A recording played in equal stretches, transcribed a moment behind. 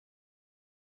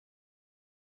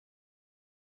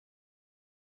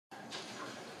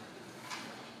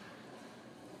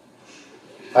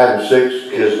Item 6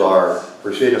 is our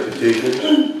receipt of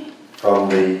petitions from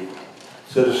the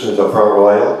citizens of Front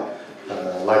Royal.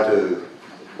 I'd like to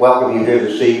welcome you here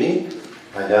this evening.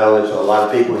 I know it's a lot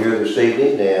of people here this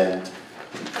evening, and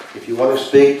if you want to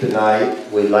speak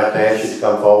tonight, we'd like to ask you to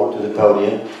come forward to the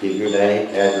podium, give your name,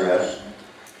 address,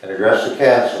 and address the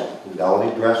council.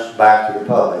 Don't address back to the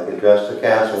public, address the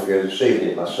council here this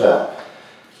evening, myself.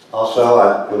 Also,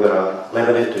 we're going to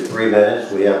limit it to 3 minutes.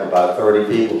 We have about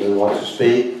 30 people who want to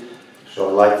speak. So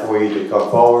I'd like for you to come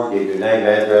forward, give your name,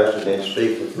 address, and then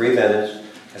speak for 3 minutes.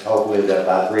 And hopefully that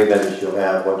by 3 minutes you'll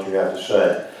have what you have to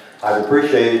say. I'd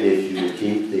appreciate it if you would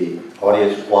keep the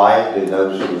audience quiet and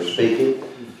those who are speaking.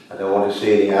 I don't want to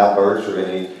see any outbursts or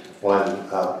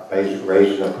anyone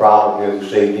raising a problem here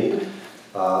this evening.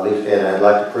 And I'd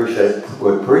like to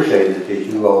appreciate it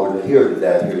if you all were to hear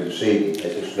that here this evening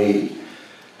at this meeting.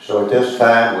 So at this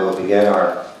time, we'll begin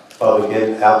our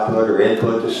public output or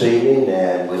input this evening,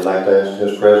 and we'd like to ask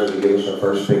Ms. President to give us our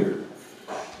first speaker.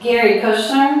 Gary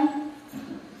Kushner.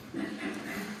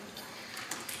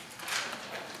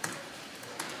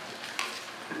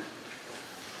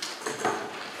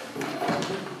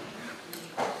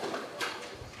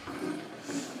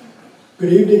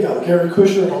 Good evening, I'm Gary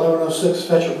Kushner at 1106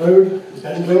 Fetchett Road in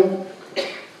Bentonville.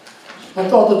 I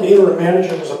thought that the interim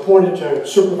manager was appointed to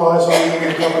supervise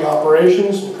ongoing government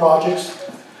operations and projects,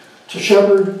 to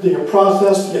shepherd the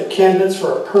process to get candidates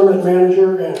for a permanent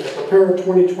manager, and to prepare a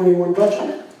 2021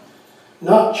 budget,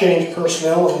 not change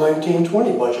personnel in the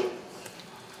 1920 budget.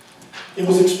 It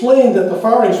was explained that the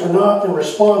firings were not in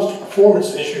response to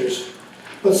performance issues,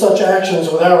 but such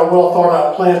actions without a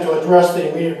well-thought-out plan to address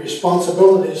the immediate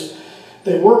responsibilities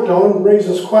they worked on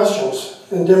raises questions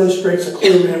and demonstrates a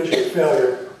clear management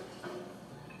failure.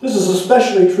 This is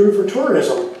especially true for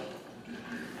tourism,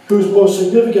 whose most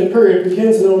significant period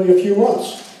begins in only a few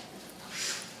months.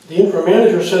 The interim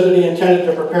manager said that he intended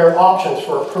to prepare options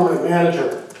for a permanent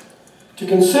manager to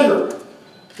consider,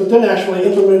 but then actually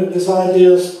implemented his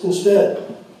ideas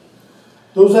instead.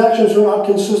 Those actions are not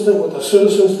consistent with the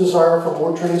citizens' desire for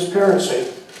more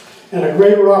transparency and a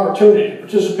greater opportunity to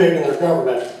participate in their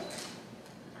government.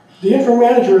 The interim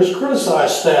manager has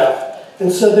criticized staff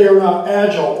and said they are not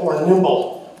agile or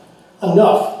nimble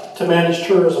enough to manage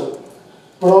tourism,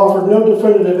 but offered no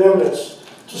definitive evidence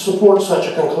to support such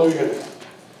a conclusion.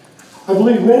 I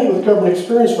believe many with government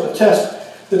experience would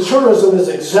attest that tourism is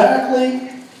exactly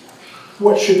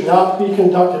what should not be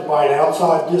conducted by an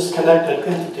outside, disconnected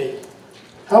entity.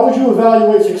 How would you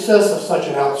evaluate success of such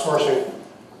an outsourcing?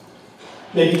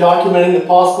 Maybe documenting the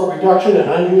possible reduction in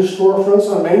unused storefronts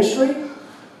on Main Street?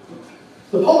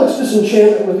 The public's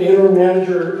disenchantment with the interim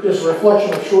manager is a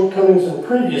reflection of shortcomings in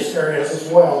previous areas as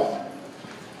well.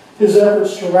 His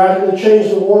efforts to radically change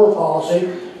the water policy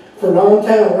for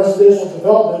non-town residential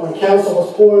development when council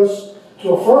was poised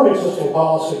to affirm existing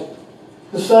policy.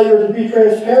 His failure to be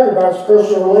transparent about his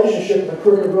personal relationship with the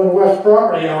Crooked Run West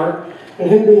property owner and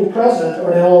him being president of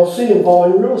an LLC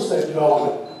involving real estate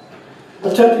development.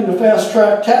 Attempting to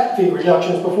fast-track tap fee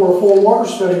reductions before a full water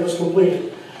study was completed,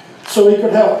 so he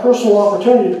could have a personal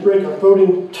opportunity to break a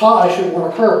voting tie should one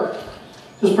occur.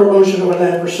 His promotion of an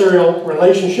adversarial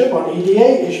relationship on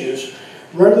EDA issues,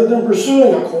 rather than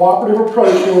pursuing a cooperative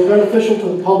approach more beneficial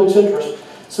to the public's interest,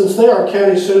 since they are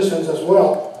county citizens as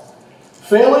well.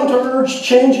 Failing to urge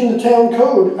changing the town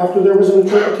code after there was an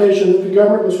interpretation that the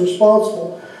government was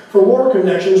responsible for water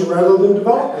connections rather than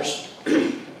developers.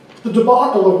 The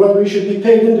debacle of whether he should be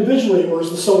paid individually or as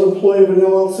the sole employee of an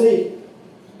LLC.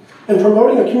 And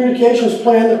promoting a communications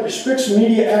plan that restricts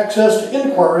media access to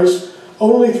inquiries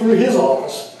only through his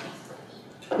office.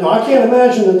 Now, I can't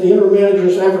imagine that the interim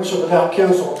manager's efforts are without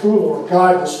council approval or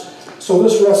guidance, so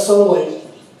this rests solely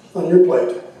on your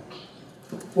plate.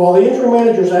 While the interim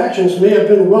manager's actions may have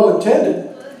been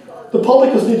well-intended, the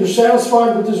public is neither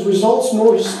satisfied with his results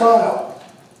nor his style.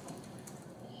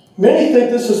 Many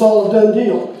think this is all a done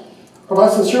deal, but I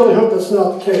sincerely hope that's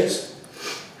not the case.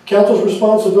 Council's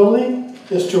responsibility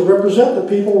is to represent the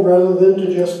people rather than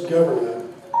to just govern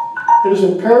them. It is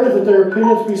imperative that their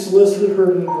opinions be solicited,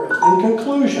 heard, and addressed. In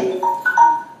conclusion,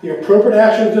 the appropriate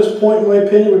action at this point, in my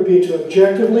opinion, would be to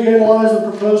objectively analyze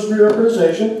the proposed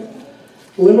reorganization,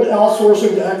 limit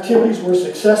outsourcing to activities where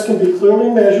success can be clearly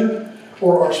measured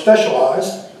or are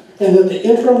specialized, and that the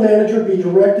interim manager be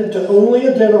directed to only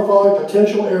identify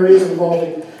potential areas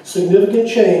involving significant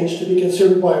change to be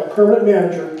considered by a permanent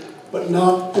manager, but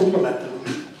not implement them.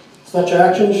 Such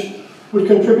actions would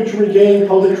contribute to regaining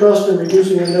public trust and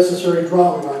reducing unnecessary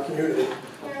drama in our community.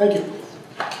 Thank you.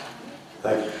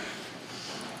 Thank you.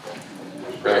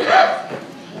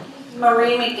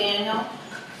 Marie McDaniel.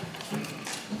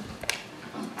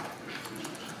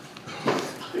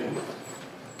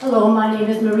 Hello, my name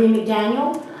is Marie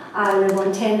McDaniel. I live on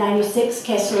 1096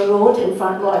 Kessler Road in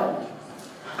Front Royal.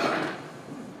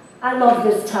 I love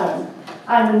this town.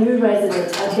 I'm a new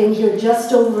resident. I've been here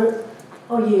just over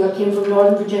a year. I came from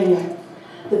Northern Virginia.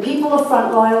 The people of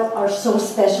Front Royal are so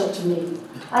special to me.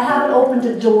 I haven't opened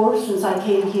a door since I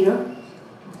came here.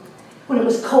 When it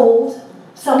was cold,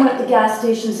 someone at the gas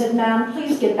station said, "Ma'am,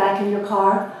 please get back in your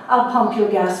car. I'll pump your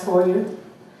gas for you."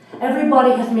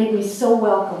 Everybody has made me so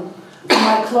welcome. From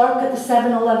my clerk at the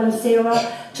 7-Eleven, Sarah,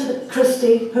 to the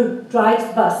Christy who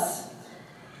drives bus.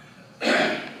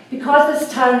 Because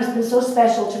this town has been so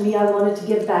special to me, I wanted to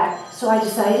give back. So I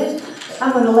decided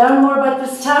I'm going to learn more about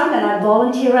this town, and I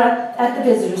volunteer at the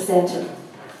Visitor Center.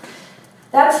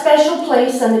 That special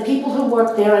place and the people who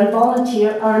work there and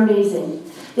volunteer are amazing.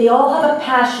 They all have a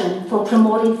passion for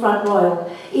promoting Front Royal,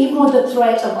 even with the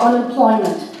threat of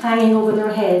unemployment hanging over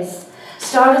their heads.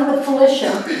 Starting with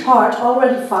Felicia Hart,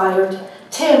 already fired,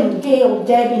 Tim, Gail,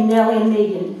 Debbie, Nellie, and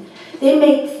Megan. They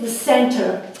make the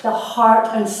center, the heart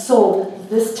and soul of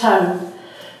this town.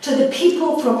 To the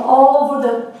people from all over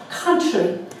the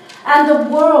country and the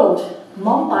world,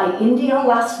 Mumbai, India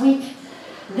last week,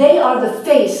 they are the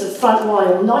face of Front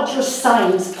Royal, not your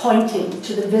signs pointing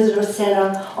to the Visitor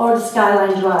Center or the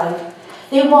Skyline Drive.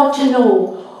 They want to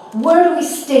know, where do we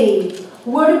stay,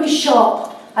 where do we shop,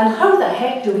 and how the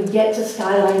heck do we get to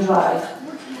Skyline Drive?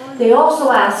 They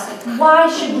also ask, why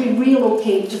should we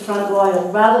relocate to Front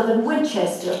Royal rather than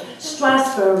Winchester,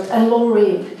 Strasbourg, and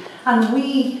Laurier? And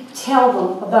we tell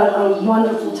them about our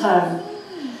wonderful town.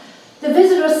 The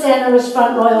Visitor Center is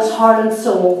Front Royal's heart and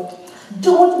soul.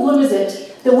 Don't lose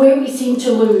it the way we seem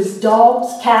to lose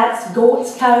dogs, cats,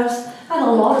 goats, cows, and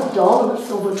a lot of dollars,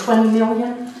 over 20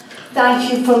 million. Thank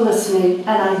you for listening,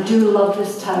 and I do love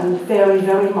this town very,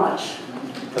 very much.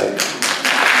 Thank you.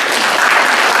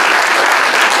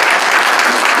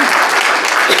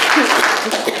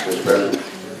 Mr. President.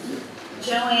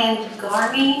 Joanne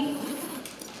Garney.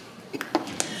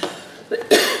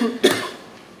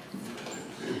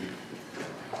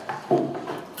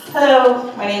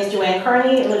 Hello, my name is Joanne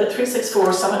Carney. I live at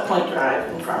 364 Summit Point Drive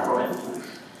in Front Royal.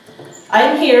 I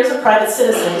am here as a private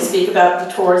citizen to speak about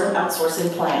the tourism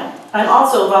outsourcing plan. I'm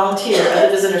also a volunteer at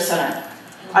the Visitor Center.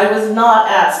 I was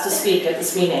not asked to speak at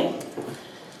this meeting.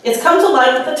 It's come to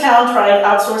light that the town tried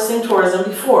outsourcing tourism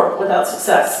before without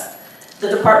success. The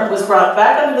department was brought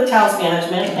back under the town's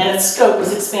management and its scope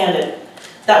was expanded.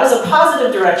 That was a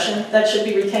positive direction that should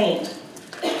be retained.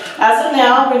 As of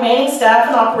now, remaining staff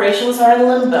and operations are in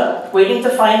limbo, waiting to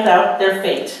find out their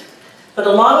fate. But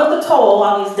along with the toll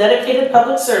on these dedicated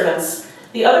public servants,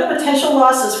 the other potential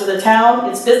losses for the town,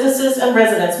 its businesses, and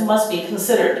residents must be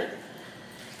considered.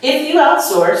 If you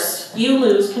outsource, you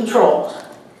lose control.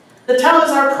 The town is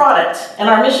our product, and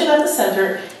our mission at the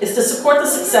center is to support the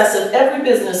success of every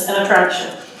business and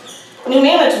attraction. New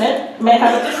management may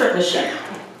have a different mission.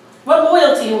 What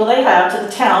loyalty will they have to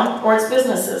the town or its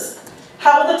businesses?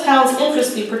 How will the town's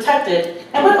interests be protected,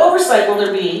 and what oversight will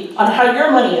there be on how your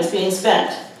money is being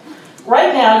spent?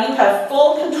 Right now, you have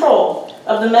full control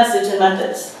of the message and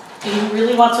methods. Do you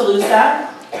really want to lose that?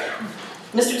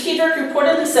 Mr. T. Dirk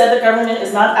reportedly said the government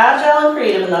is not agile and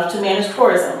creative enough to manage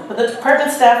tourism, but the department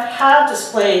staff have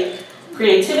displayed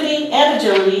creativity and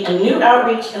agility in new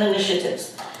outreach and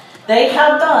initiatives. They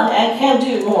have done and can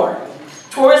do more.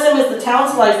 Tourism is the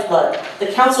town's lifeblood.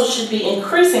 The council should be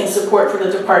increasing support for the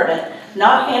department,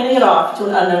 not handing it off to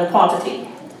an unknown quantity.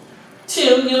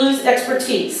 2, you lose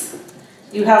expertise.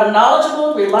 You have a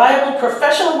knowledgeable, reliable,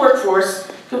 professional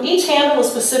workforce who each handle a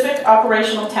specific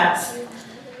operational task.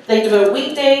 They devote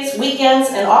weekdays, weekends,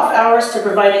 and off hours to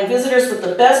providing visitors with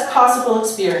the best possible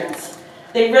experience.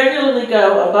 They regularly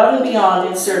go above and beyond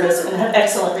in service and have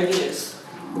excellent reviews.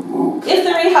 If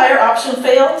the rehire option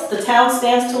fails, the town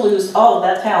stands to lose all of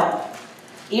that talent.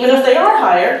 Even if they are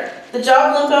hired, the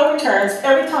job limbo returns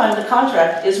every time the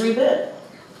contract is rebid.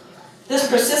 This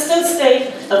persistent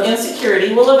state of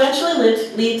insecurity will eventually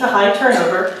lead to high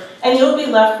turnover, and you'll be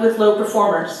left with low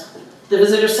performers. The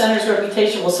Visitor Center's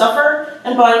reputation will suffer,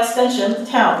 and by extension, the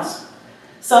town's.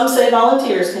 Some say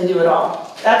volunteers can do it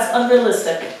all. That's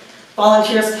unrealistic.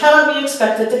 Volunteers cannot be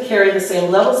expected to carry the same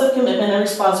levels of commitment and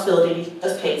responsibility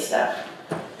as paid staff.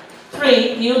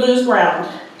 3, you lose ground.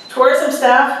 Tourism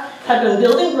staff had been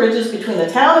building bridges between the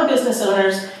town and business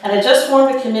owners and had just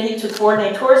formed a committee to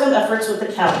coordinate tourism efforts with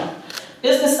the county.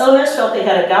 Business owners felt they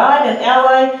had a guide and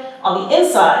ally on the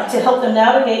inside to help them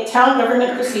navigate town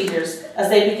government procedures as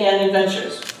they began new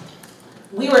ventures.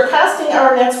 We were casting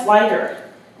our nets wider,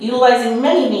 utilizing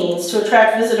many means to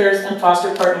attract visitors and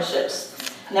foster partnerships.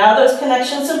 Now those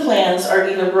connections and plans are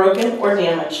either broken or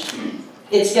damaged.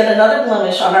 It's yet another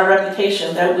blemish on our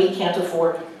reputation that we can't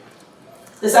afford.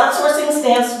 This outsourcing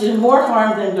stands to do more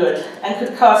harm than good and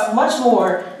could cost much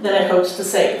more than it hopes to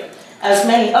save, as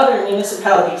many other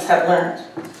municipalities have learned.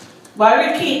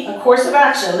 Why repeat a course of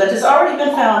action that has already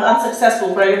been found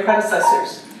unsuccessful by your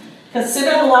predecessors?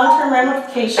 Consider the long-term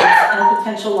ramifications and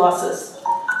potential losses.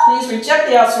 Please reject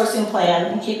the outsourcing plan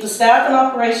and keep the staff and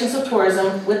operations of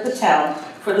tourism with the town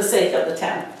for the sake of the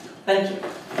town. Thank you.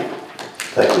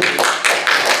 Thank you.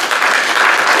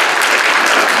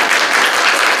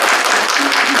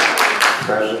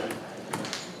 President.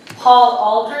 Paul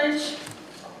Aldridge.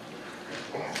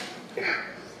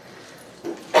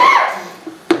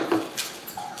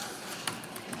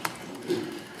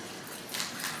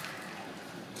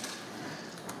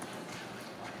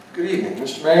 Good evening,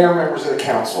 Mr. Mayor, members of the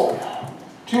council.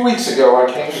 2 weeks ago,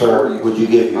 I came before Sir, you. would you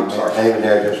give your I'm sorry. name and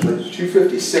address, please?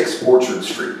 256 Orchard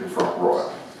Street in Front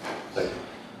Royal. Thank you.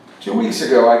 2 weeks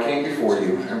ago, I came before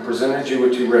you and presented you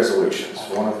with 2 resolutions,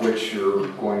 one of which you're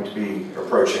going to be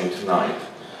approaching tonight.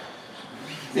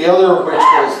 The other of which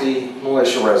was the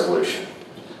militia resolution.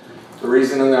 The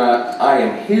reason that I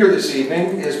am here this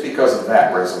evening is because of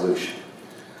that resolution.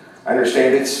 I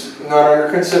understand it's not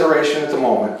under consideration at the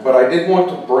moment, but I did want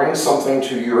to bring something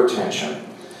to your attention.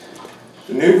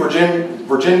 The new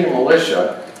Virginia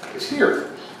militia is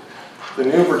here. The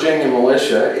new Virginia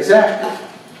militia is active.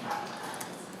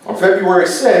 On February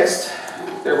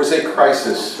 6th, there was a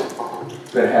crisis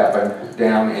that happened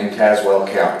down in Tazewell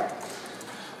County.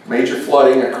 Major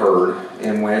flooding occurred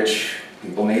in which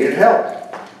people needed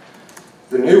help.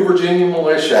 The new Virginia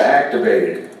militia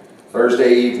activated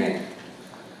Thursday evening.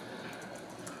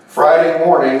 Friday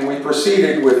morning, we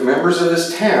proceeded with members of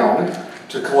this town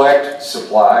to collect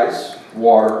supplies,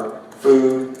 water,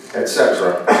 food,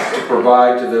 etc., to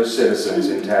provide to those citizens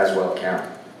in Tazewell County.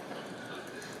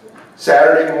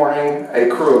 Saturday morning, a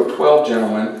crew of 12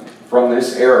 gentlemen from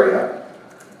this area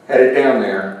headed down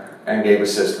there and gave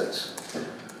assistance.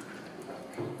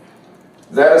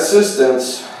 That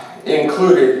assistance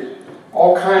included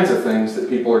all kinds of things that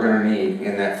people are going to need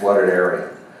in that flooded area.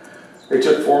 They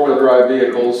took four-wheel drive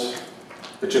vehicles,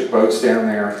 they took boats down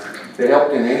there. They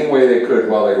helped in any way they could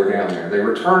while they were down there. They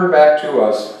returned back to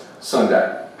us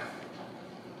Sunday.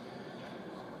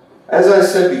 As I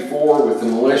said before with the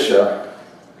militia,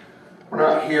 we're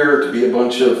not here to be a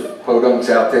bunch of podunks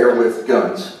out there with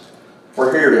guns.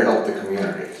 We're here to help the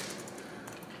community.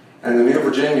 And the new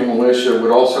Virginia militia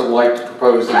would also like to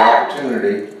propose the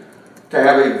opportunity to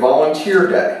have a volunteer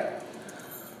day.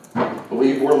 I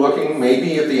believe we're looking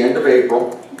maybe at the end of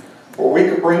April, where we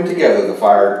could bring together the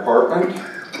fire department,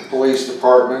 the police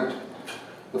department,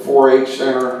 the 4-H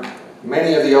center,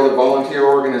 many of the other volunteer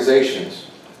organizations,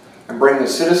 and bring the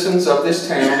citizens of this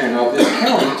town and of this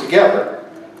county together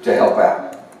to help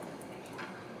out.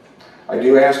 I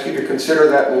do ask you to consider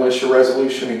that militia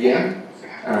resolution again,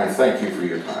 and I thank you for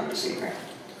your time this evening.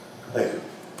 Thank you.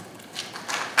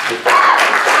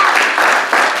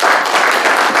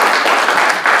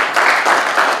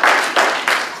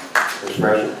 Mr.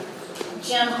 President.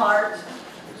 Jim Hart.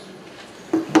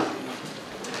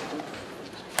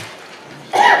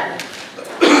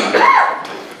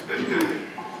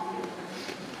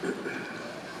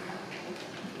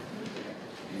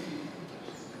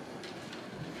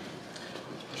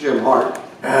 Jim Hart.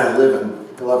 I live in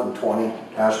 1120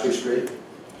 Ashley Street.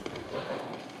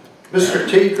 Mr.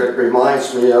 Tetrick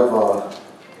reminds me of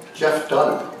Jeff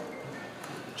Dunham.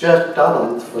 Jeff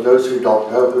Dunham, for those who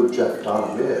don't know who Jeff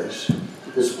Dunham is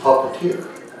a puppeteer.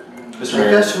 Mr.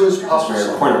 Mayor, guess who his puppets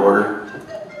are? point of order.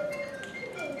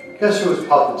 Guess who his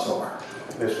puppets are?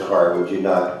 Mr. Hart, would you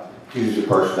not use the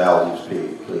personality to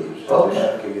speak, please? Okay.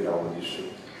 Just get on when you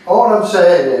speak. All I'm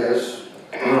saying is,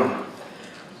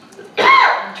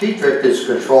 Tetrick is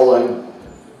controlling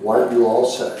what you all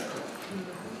say.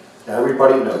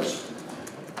 Everybody knows.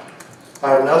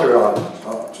 I have another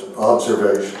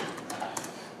observation.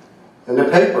 In the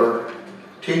paper,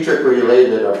 Tetrick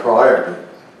related a priority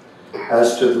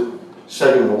as to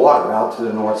sending the water out to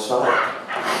the north side.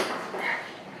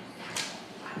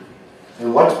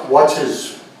 And what's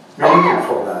his meaning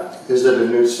for that? Is it a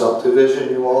new subdivision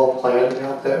you all planning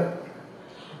out there?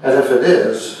 And if it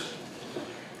is,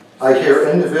 I hear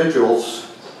individuals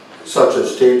such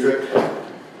as Tetrick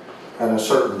and a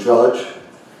certain judge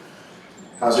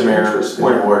has Mr. an Mayor, interest in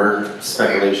point of it. order,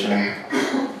 speculation.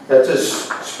 That's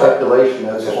just speculation,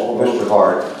 that's all. Mr.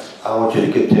 Hart, I want you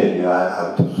to continue.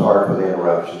 I'm sorry for the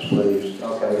interruptions, please.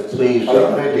 Okay. Please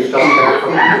Maybe stop there for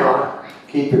a time.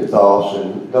 keep your thoughts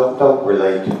and don't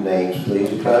relate to names, please,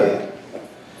 if you can.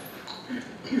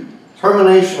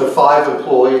 Termination of 5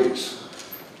 employees.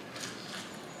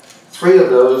 3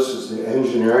 of those is the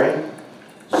engineering,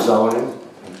 zoning,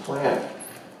 and planning.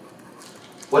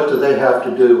 What do they have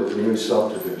to do with the new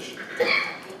subdivision?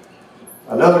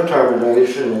 Another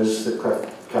termination is the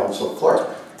council clerk.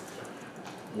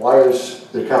 Why is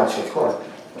the council clerk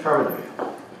terminated?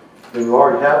 When you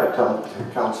already have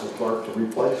a council clerk to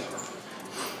replace her.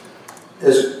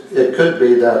 It could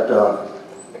be that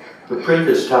the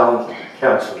previous town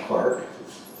council clerk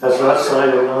has not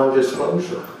signed a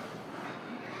non-disclosure.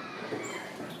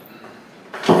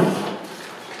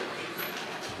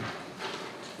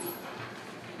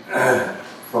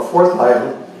 The 4th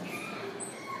item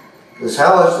is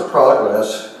how is the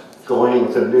progress going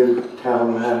with the new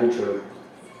town manager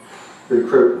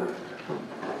recruitment?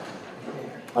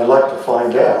 I'd like to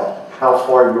find out how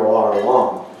far you are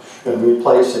along in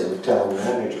replacing the town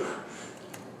manager.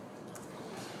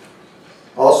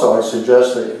 Also, I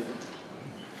suggest that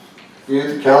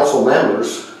you, the council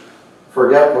members,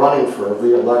 forget running for a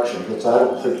re-election, because I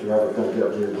don't think you're ever going to get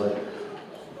re-elected.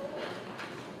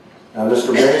 Now,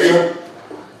 Mr. Major,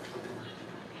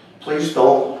 please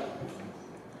don't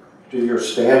do your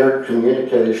standard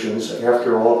communications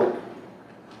after all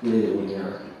the meeting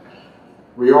here.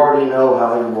 We already know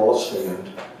how you all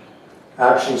stand.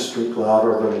 Actions speak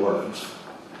louder than words.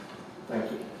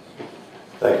 Thank you.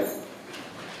 Thank you.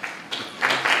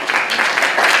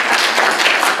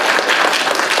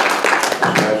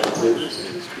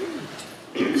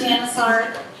 Janice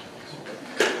Hart.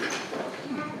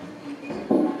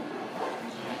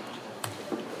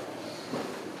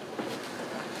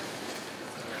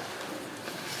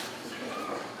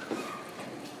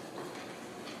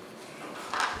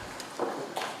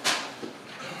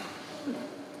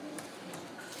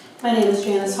 My name is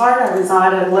Janice Hart. I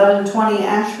reside at 1120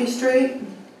 Ashby Street.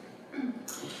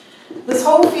 This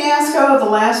whole fiasco of the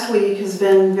last week has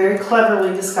been very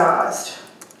cleverly disguised.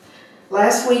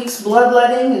 Last week's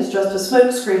bloodletting is just a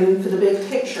smokescreen for the big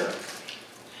picture.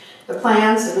 The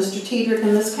plans that Mr. Tiedrick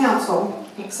and this council,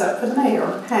 except for the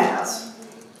mayor, has.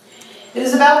 It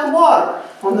is about the water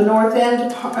on the north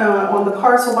end, on the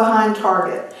parcel behind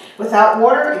Target. Without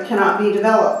water, it cannot be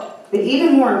developed. But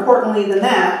even more importantly than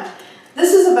that,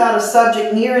 this is about a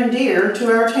subject near and dear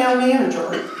to our town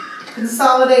manager,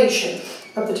 consolidation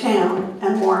of the town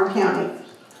and Warren County.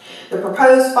 The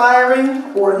proposed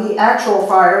firing, or the actual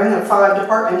firing of 5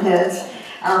 department heads,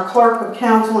 our clerk of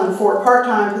council and 4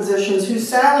 part-time positions whose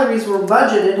salaries were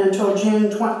budgeted until June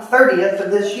 30th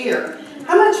of this year.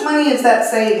 How much money is that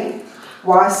saving?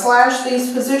 Why slash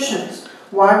these positions?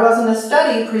 Why wasn't a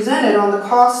study presented on the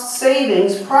cost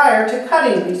savings prior to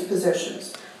cutting these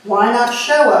positions? Why not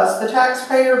show us, the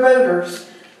taxpayer voters,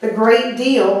 the great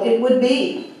deal it would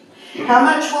be? How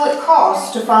much will it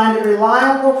cost to find a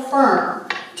reliable firm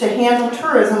to handle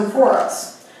tourism for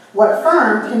us? What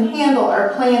firm can handle our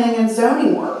planning and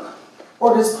zoning work?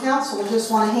 Or does council just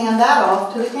want to hand that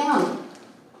off to the county?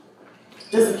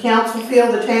 Does the council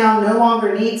feel the town no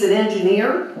longer needs an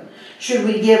engineer? Should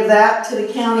we give that to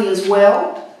the county as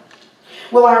well?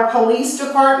 Will our police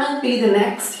department be the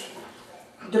next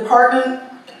department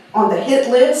on the hit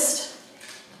list?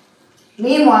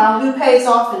 Meanwhile, who pays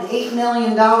off an $8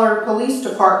 million police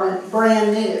department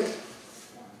brand new?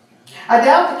 I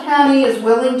doubt the county is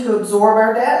willing to absorb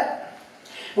our debt.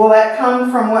 Will that come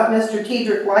from what Mr.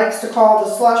 Tiedrick likes to call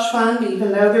the slush fund,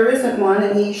 even though there isn't one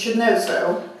and he should know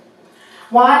so?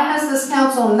 Why has this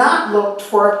council not looked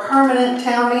for a permanent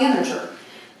town manager?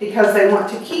 Because they want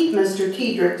to keep Mr.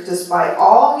 Tiedrick, despite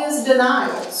all his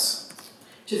denials,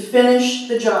 to finish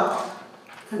the job.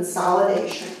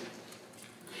 Consolidation.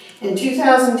 In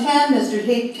 2010, Mr.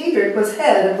 Tiedrick was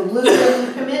head of the Blue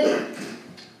Ribbon Committee.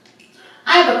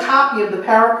 I have a copy of the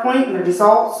PowerPoint and the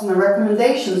results and the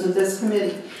recommendations of this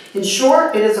committee. In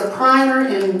short, it is a primer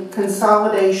in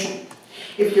consolidation.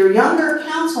 If your younger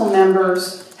council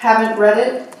members haven't read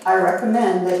it, I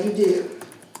recommend that you do.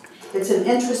 It's an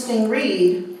interesting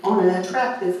read on an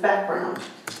attractive background.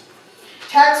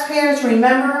 Taxpayers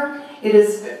remember,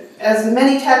 as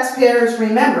many taxpayers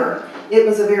remember, it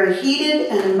was a very heated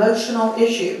and emotional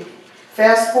issue.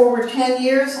 Fast forward 10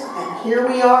 years, and here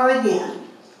we are again.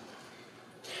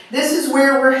 This is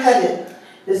where we're headed,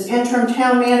 this interim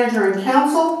town manager and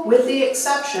council, with the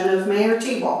exception of Mayor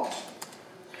Tebow,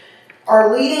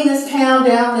 are leading this town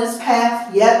down this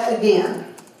path yet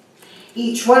again.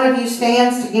 Each one of you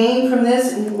stands to gain from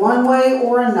this in one way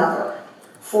or another.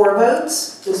 4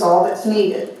 votes is all that's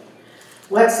needed.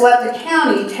 Let's let the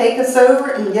county take us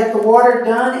over and get the water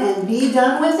done and be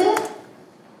done with it?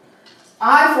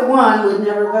 I, for one, would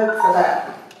never vote for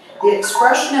that. The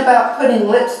expression about putting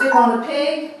lipstick on a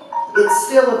pig, it's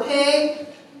still a pig.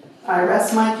 I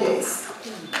rest my case.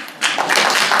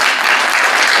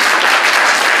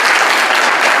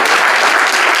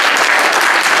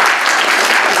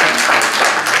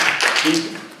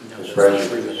 Mr.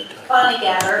 President. Bonnie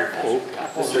Gabbard.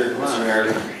 Mr.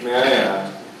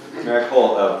 Mayor, may I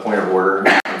call a point of order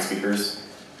on speakers?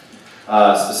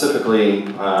 Specifically,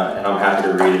 and I'm happy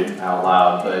to read it out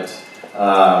loud, but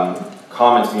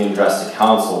comments being addressed to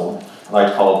council, I'd like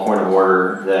to call a point of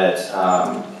order that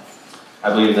I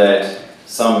believe that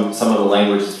some of the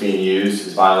language that's being used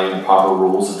is violating the proper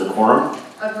rules of decorum.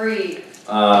 Agreed.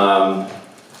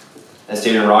 As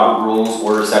stated in Robert Rules,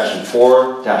 Order Section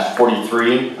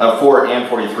 4-43, 4 and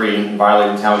 43,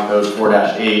 violating Town Code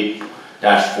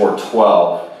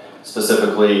 4-8-412.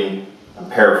 Specifically, I'm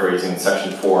paraphrasing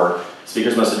Section 4.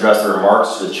 Speakers must address their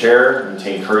remarks to the chair,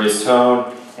 maintain courteous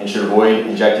tone, and should avoid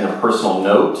injecting a personal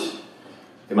note.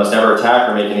 They must never attack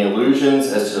or make any allusions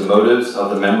as to the motives of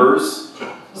the members.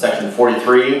 Section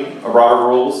 43 of Robert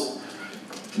Rules.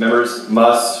 Members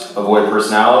must avoid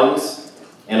personalities,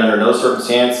 and under no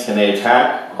circumstance can they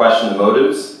attack, question the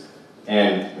motives,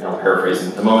 and,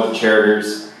 paraphrasing, the moment the chair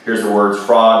hears the words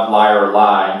fraud, liar, or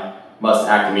lie, must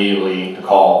act immediately to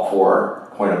call for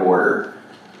point of order.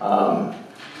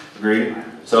 Agreed?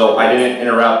 So I didn't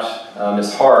interrupt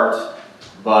Ms. Hart,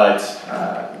 but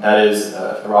that is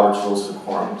the Robert's Rules of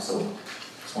Decorum, so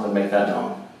just wanted to make that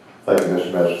known. Thank you,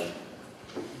 Mr. President.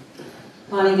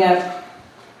 Bonnie Gabbard,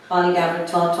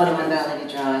 1221 Valley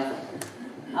Drive.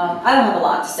 I don't have a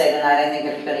lot to say tonight. I think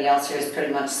everybody else here is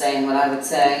pretty much saying what I would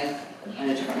say in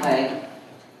a different way.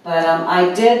 But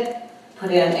I did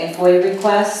put in a FOIA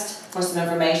request for some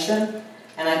information,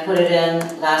 and I put it in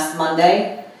last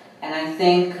Monday. And I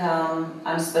think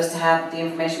I'm supposed to have the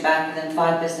information back within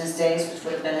 5 business days, which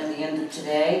would have been at the end of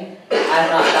today. I've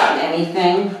not gotten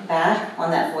anything back on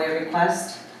that FOIA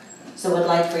request. So would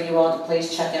like for you all to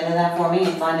please check into that for me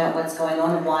and find out what's going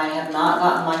on and why I have not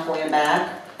gotten my FOIA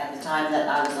back at the time that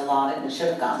I was allotted and should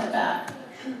have gotten it back.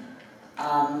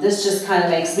 This just kind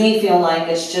of makes me feel like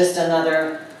it's just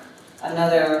another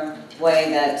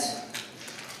way that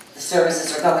the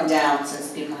services are going down since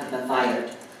people have been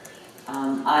fired.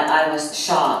 I was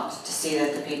shocked to see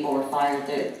that the people were fired.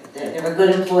 They were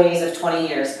good employees of 20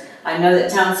 years. I know that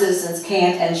town citizens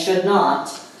can't and should not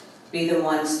be the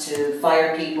ones to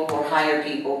fire people or hire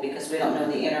people because we don't know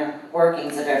the inner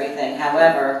workings of everything.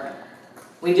 However,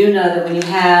 we do know that when you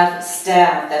have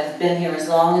staff that have been here as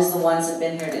long as the ones that have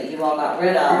been here that you all got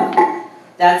rid of,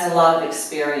 that's a lot of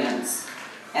experience.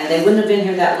 And they wouldn't have been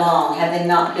here that long had they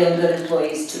not been good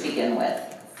employees to begin with.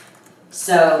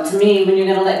 So to me, when you're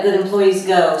going to let good employees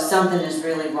go, something is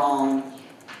really wrong.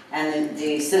 And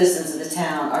the citizens of the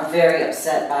town are very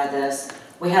upset by this.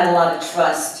 We had a lot of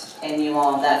trust in you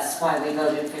all. That's why we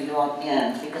voted for you all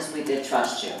in, because we did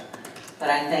trust you. But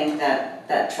I think that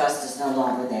that trust is no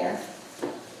longer there.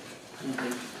 Thank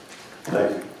you.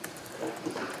 Thank you.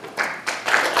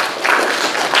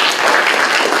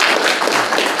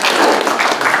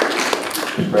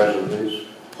 Mr. President, please.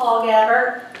 Paul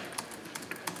Gabbard.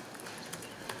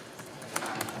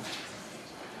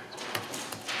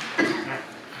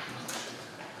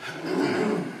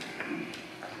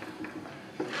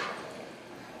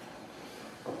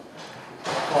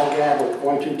 Paul Gabbard,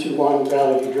 1221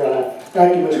 Valley View Drive.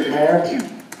 Thank you, Mr. Mayor.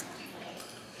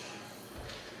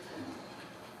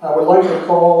 I would like to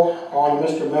call on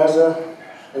Mr. Meza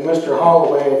and Mr.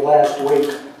 Holloway of last week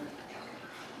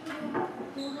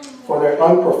for their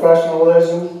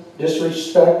unprofessionalism,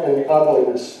 disrespect, and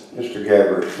ugliness. Mr.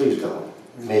 Gabbard, please don't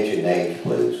mention names,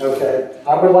 please. Okay.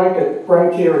 I would like to bring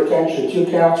to your attention 2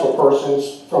 council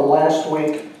persons from last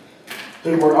week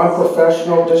who were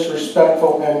unprofessional,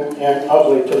 disrespectful, and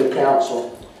ugly to the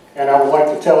council. And I would like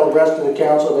to tell the rest of the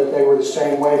council that they were the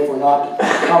same way for not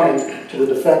coming to the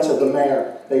defense of the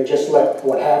mayor. They just let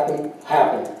what happened,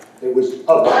 happen. It was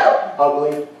ugly,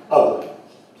 ugly, ugly.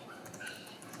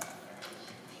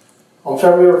 On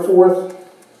February 4th,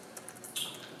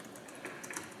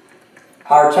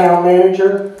 our town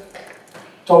manager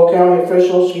told county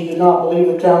officials he did not believe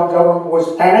the town government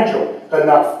was agile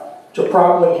enough to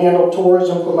properly handle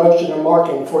tourism, promotion, and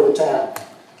marketing for the town.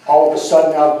 All of a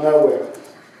sudden, out of nowhere,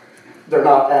 they're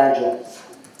not agile.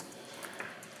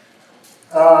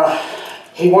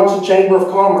 He wants the Chamber of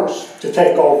Commerce to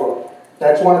take over.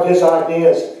 That's one of his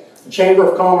ideas. The Chamber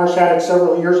of Commerce had it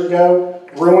several years ago,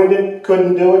 ruined it,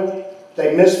 couldn't do it.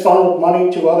 They misfunneled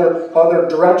money to other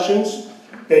directions.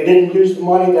 They didn't use the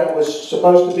money that was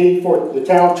supposed to be for the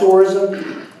town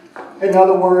tourism. In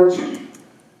other words,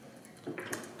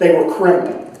 they were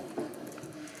criminal.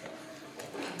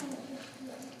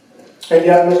 And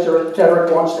yet Mr. Tedrick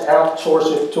wants to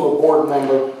outsource it to a board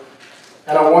member.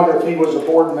 And I wonder if he was a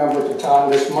board member at the time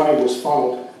this money was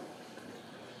funneled.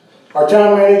 Our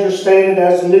town manager stated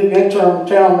as the new interim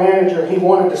town manager, he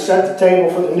wanted to set the table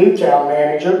for the new town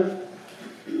manager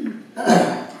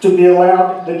to be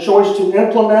allowed the choice to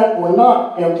implement or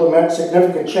not implement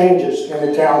significant changes in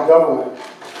the town government.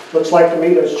 Looks like to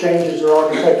me those changes are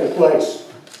already taking place.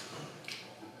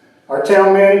 Our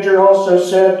town manager also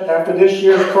said after this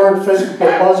year's current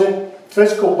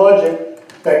fiscal budget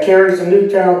that carries the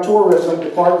Newtown Tourism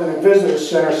Department and Visitor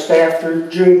Center staff through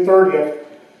June 30th,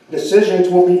 decisions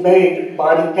will be made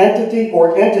by the entity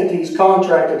or entities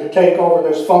contracted to take over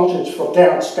those functions from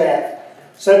town staff.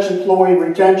 Such employee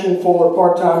retention, full or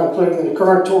part-time, including the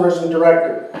current tourism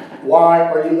director. Why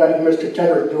are you letting Mr.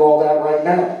 Tedder do all that right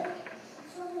now?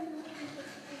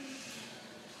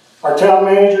 Our town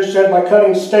manager said by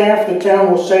cutting staff, the town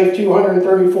will save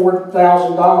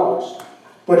 $234,000.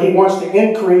 But he wants to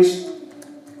increase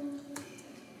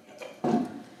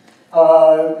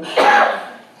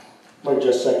wait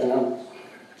just a second.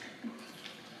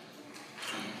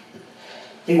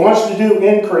 He wants to do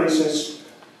increases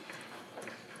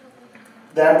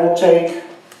that will take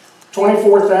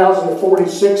 $24,000 to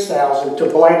 $46,000 to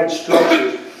blighted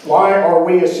structures. Why are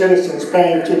we as citizens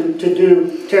paying to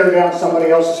tear down somebody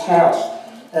else's house?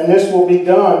 And this will be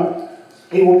done,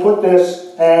 he will put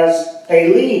this as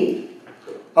a lien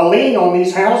on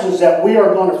these houses that we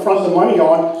are going to front the money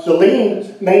on. The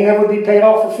lien may never be paid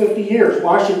off for 50 years.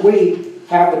 Why should we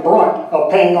have the brunt of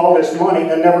paying all this money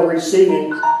and never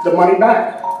receiving the money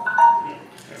back?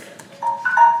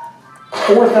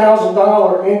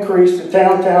 $4,000 increase to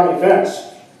downtown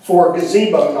events for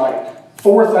gazebo night.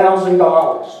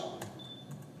 $4,000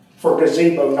 for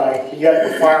gazebo night, yet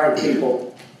we're firing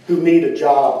people who need a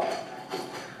job.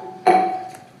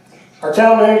 Our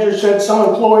town manager said some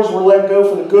employees were let go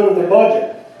for the good of the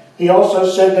budget. He also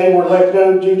said they were let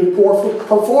go due to poor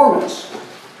performance.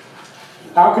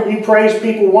 How could you praise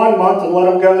people one month and let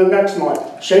them go the next month?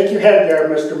 Shake your head there,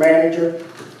 Mr. Manager.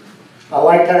 I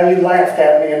liked how you laughed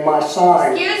at me in my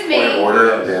sign. Excuse me. Point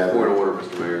of order,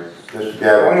 Mr. Mayor. Mr.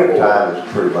 Gabbard, your time is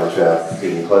pretty much up.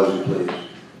 Can you close it, please?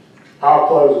 I'll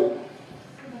close it.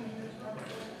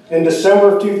 In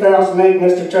December of 2008,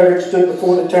 Mr. Tedder stood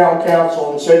before the town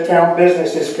council and said town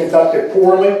business is conducted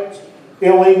poorly,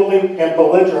 illegally, and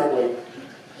belligerently.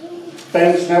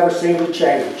 Things never seem to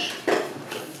change.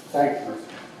 Thank you.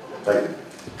 Thank you.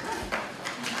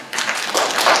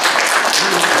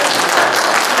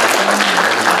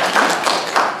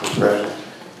 Mr. President.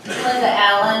 Linda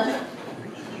Allen.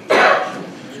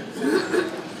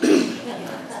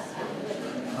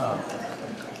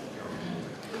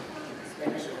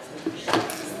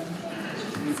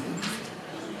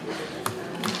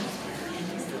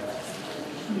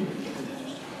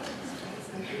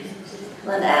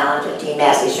 Linda Allen, 15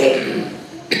 Massey Street.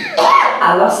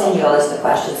 I will send you a list of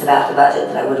questions about the budget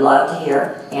that I would love to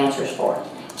hear answers for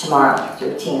tomorrow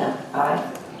through Tina, all right?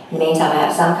 In the meantime, I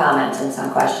have some comments and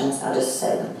some questions. I'll just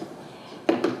say them.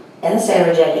 In the state of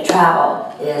Virginia,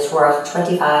 travel is worth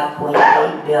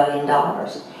 $25.8 billion,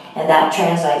 and that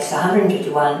translates to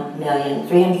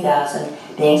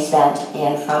 $151,300,000 being spent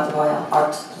in Front Royal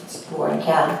Arts Warren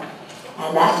County,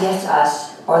 and that gives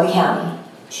us, or the county,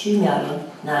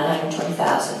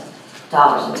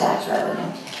 $2,920,000 in tax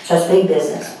revenue. So it's big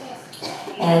business.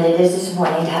 And it is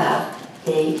disappointing to have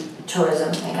the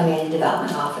Tourism and Community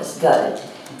Development Office gutted.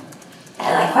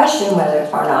 And I question whether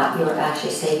or not you are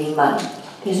actually saving money.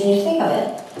 Because when you think of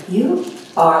it, you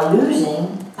are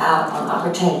losing out on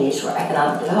opportunities for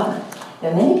economic development.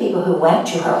 There are many people who went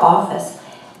to her office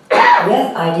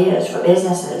with ideas for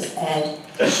businesses, and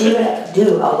she would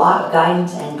do a lot of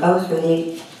guidance and go through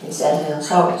the incentives and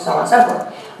so on and so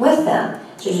forth with them.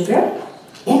 So she's very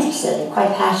interested and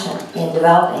quite passionate in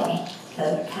developing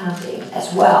the county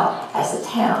as well as the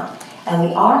town. And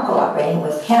we are cooperating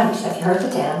with counties. So if you heard the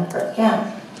town, you heard the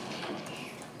county.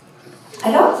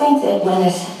 I don't think that when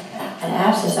there's an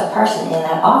absence of person in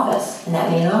that office, in that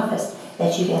main office,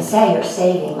 that you can say you're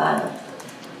saving money.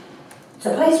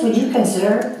 So please, would you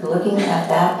consider looking at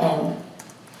that and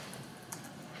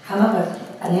come up with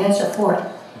an answer for it?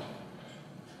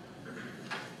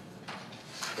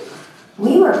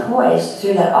 We were poised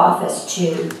through that office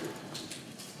to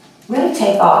really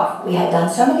take off. We had done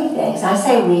so many things. I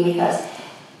say we because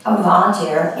I'm a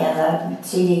volunteer in the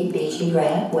CDBG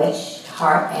grant, which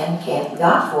Hart and Camp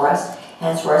got for us,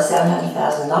 and it's worth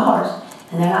 $700,000,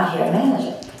 and they're not here to manage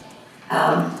it.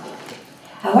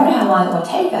 I wonder how long it will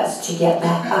take us to get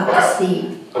back up to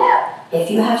speed. If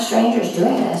you have strangers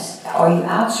doing this, or you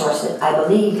outsource it, I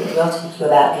believe it will take you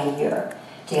about a year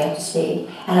to get up to speed.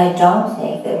 And I don't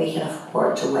think that we can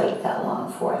afford to wait that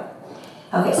long for it.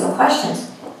 Okay, some questions.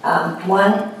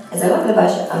 One, as I look at the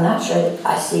budget, I'm not sure that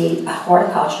I see a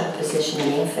horticulture position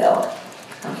being filled,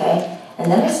 okay?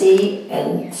 And then I see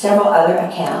in several other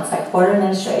accounts, like water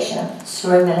administration,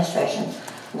 sewer administration,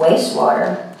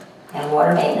 wastewater, and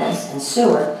water maintenance, and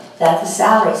sewer, that the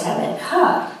salaries have been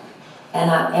cut. And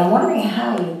I'm wondering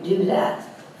how you do that,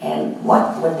 and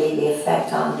what would be the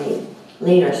effect on the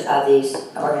leaders of these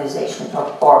organizations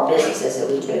or businesses that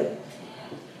we do.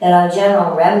 Then on the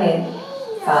general revenue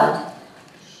fund,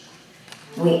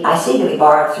 I see that we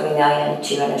borrowed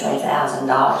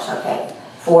 $3,220,000, okay,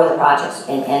 for the projects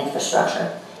in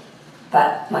infrastructure.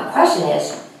 But my question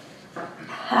is,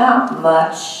 how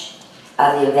much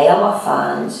of the available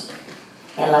funds,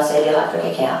 in let's say the electric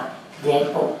account,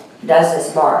 does this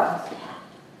borrow?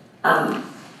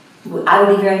 I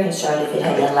would be very concerned if it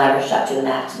had been leveraged up to the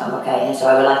maximum, okay? And so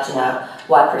I would like to know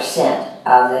what percent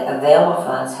of the available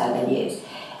funds have been used.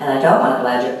 And I don't want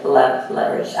it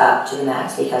leveraged up to the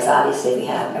max because obviously if we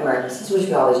have emergencies, which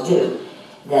we always do,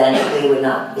 then we would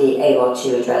not be able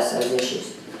to address those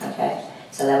issues, okay?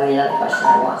 So that would be another question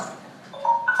I want.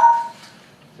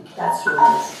 That's 3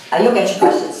 minutes. You'll get your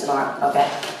questions tomorrow, okay?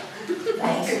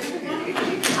 Thanks.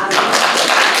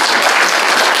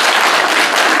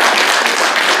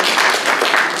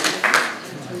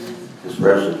 Ms.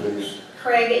 President, please.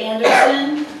 Craig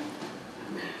Anderson.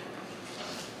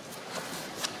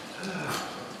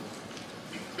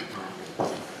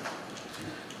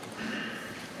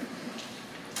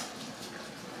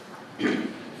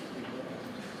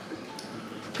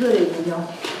 Good evening, y'all.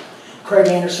 Craig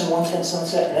Anderson, 110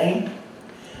 Sunset Lane.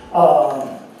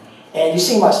 And you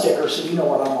see my sticker, so you know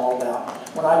what I'm all about.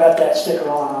 When I got that sticker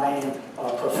on, I am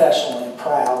professional and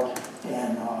proud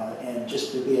and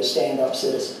just to be a stand-up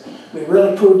citizen. We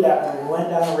really proved that when we went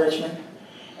down to Richmond,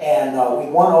 and we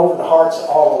won over the hearts of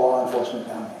all the law enforcement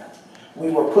down there.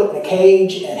 We were put in a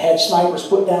cage and had snipers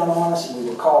put down on us, and we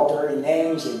were called dirty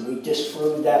names, and we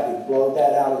disproved that. We blowed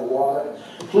that out of the water.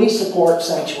 Please support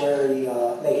Sanctuary,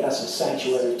 making us a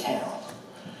sanctuary town.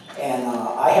 And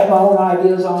I have my own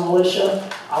ideas on militia.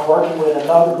 I'm working with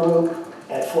another group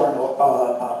for an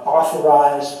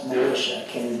authorized militia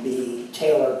can be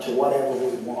tailored to whatever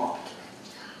we want.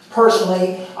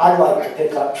 Personally, I'd like to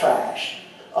pick up trash,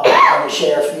 and the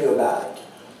sheriff knew about it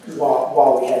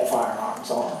while we had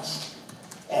firearms on us.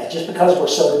 And just because we're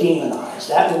so demonized,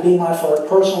 that would be my first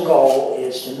personal goal,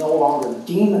 is to no longer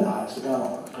demonize the gun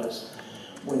owner, because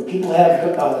when people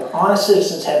have, honest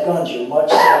citizens have guns, you're much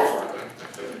safer.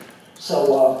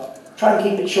 So try to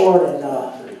keep it short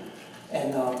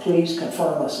and please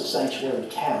confirm us a sanctuary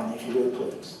town, if you would,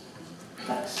 please.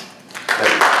 Thanks.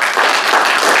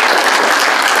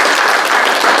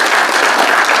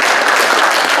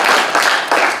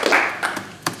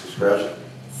 Mr. President.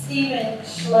 Stephen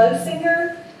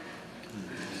Schlosinger.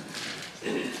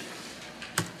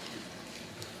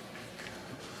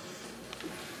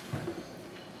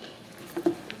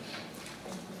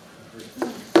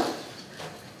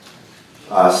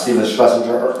 Stephen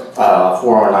Schlesinger,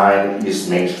 409 East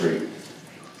Main Street.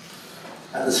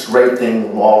 This great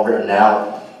thing all written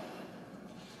out.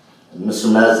 Mr.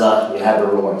 Meza, you have to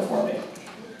ruin it for me.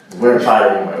 We're going to try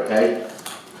it anyway, okay?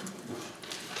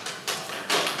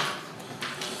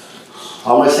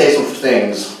 I'm going to say some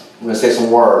things. I'm going to say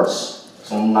some words.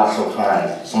 Some not so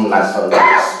kind. Some not so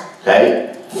nice,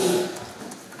 okay?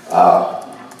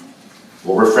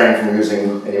 We'll refrain from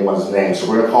using anyone's name, so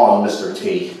we're going to call him Mr.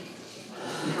 T.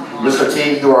 Mr.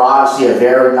 T, you are obviously a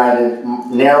very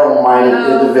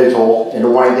narrow-minded individual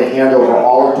in wanting to hand over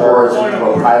all the tourism to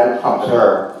a private company.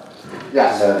 Sir.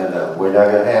 Yes. No. We're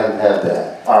not going to have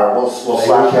that. All right, we'll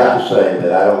slap that. I have to say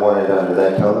that I don't want it under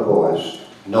that tone of voice,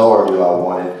 nor do I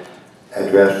want it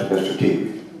addressed to Mr.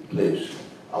 T. Please.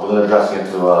 I wasn't addressing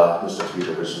it to Mr. T,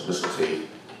 which is Mr. T.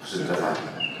 Which is different.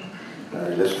 All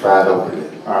right, let's try it over again.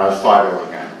 All right, let's try it over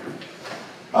again.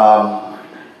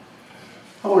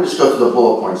 I will just go through the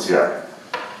bullet points here.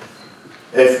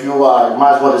 If you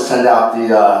might as well just send out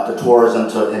the tourism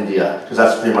to India, because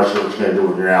that's pretty much what you're going to do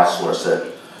when you outsource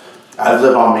it. I've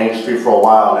lived on Main Street for a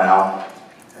while now.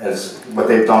 What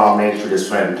they've done on Main Street is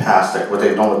fantastic. What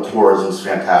they've done with tourism is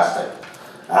fantastic.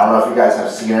 I don't know if you guys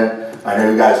have seen it. I know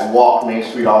you guys walk Main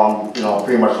Street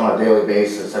pretty much on a daily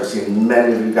basis. I've seen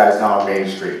many of you guys down on Main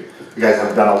Street. You guys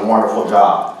have done a wonderful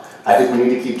job. I think we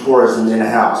need to keep tourism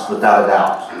in-house, without a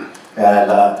doubt.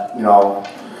 And,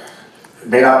 it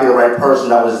may not be the right person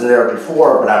that was there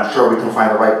before, but I'm sure we can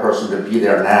find the right person to be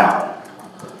there now.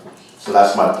 So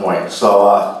that's my point. So,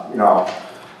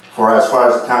 as far as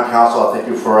the town council, I thank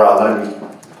you for letting me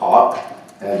talk,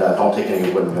 and don't take any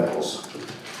wooden nickels.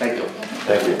 Thank you.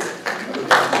 Thank you.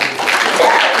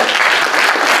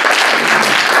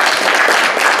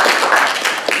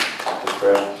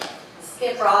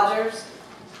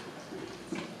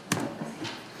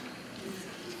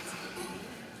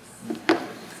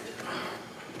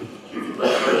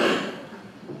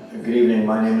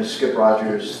 My name is Skip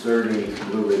Rogers, 30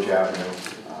 Blue Ridge Avenue.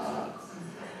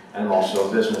 And I'm also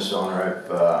a business owner.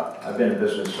 I've been a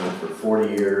business owner for 40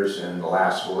 years and the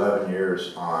last 11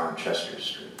 years on Chester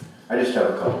Street. I just have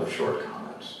a couple of short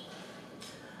comments.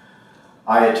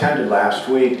 I attended last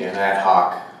week an ad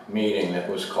hoc meeting that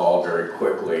was called very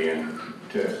quickly, and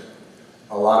to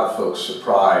a lot of folks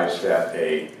surprised that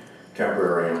a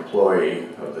temporary employee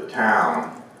of the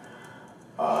town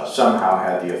somehow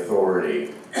had the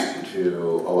authority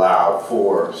to allow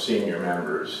 4 senior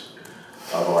members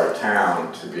of our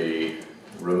town to be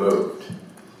removed.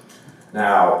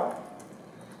 Now,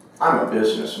 I'm a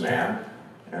businessman,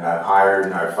 and I've hired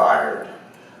and I've fired.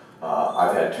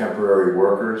 I've had temporary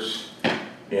workers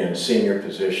in senior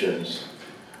positions,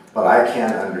 but I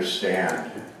can't understand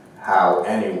how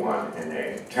anyone in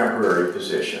a temporary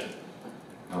position,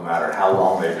 no matter how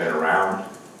long they've been around,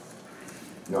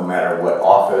 no matter what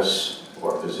office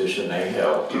or position they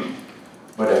held,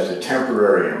 but as a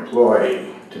temporary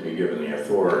employee, to be given the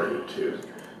authority to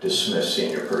dismiss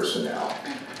senior personnel,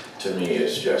 to me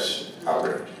is just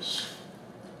outrageous.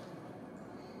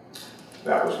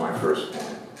 That was my first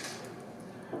point.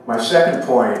 My second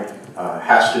point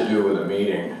has to do with a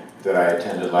meeting that I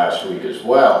attended last week as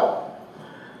well.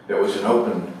 That was an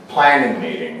open planning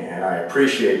meeting, and I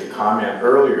appreciate the comment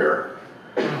earlier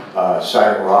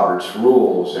citing Robert's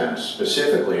rules, and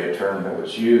specifically a term that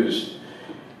was used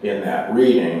in that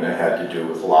reading that had to do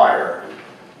with liar.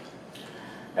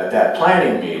 At that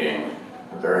planning meeting,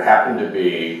 there happened to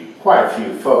be quite a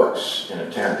few folks in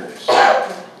attendance.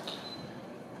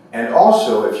 And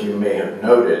also, if you may have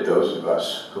noted, those of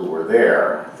us who were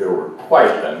there were quite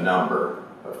a number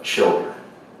of children.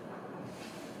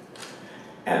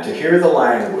 And to hear the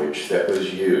language that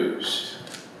was used,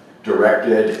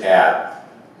 directed at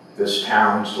this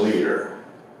town's leader,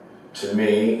 to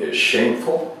me is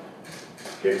shameful.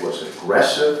 It was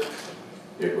aggressive.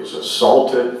 It was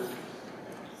assaultive.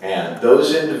 And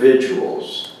those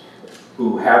individuals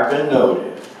who have been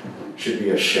noted should be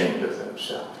ashamed of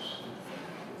themselves.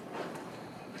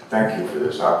 Thank you for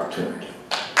this opportunity.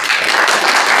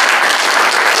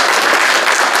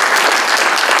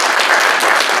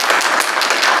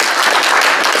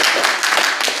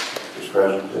 Mr.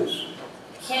 President, please.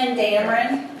 Ken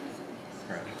Dameron.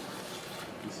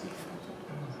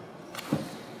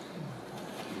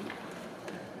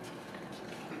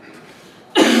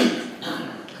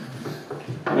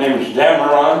 My name is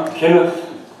Dameron Kenneth.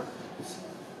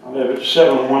 I live at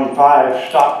 715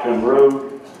 Stockton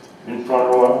Road in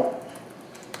Front Royal.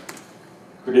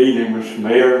 Good evening, Mr.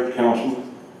 Mayor,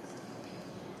 Councilman.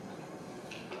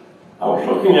 I was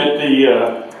looking at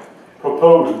the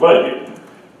proposed budget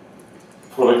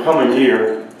for the coming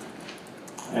year,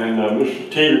 and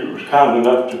Mr. Teeter was kind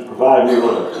enough to provide me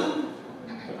with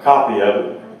a copy of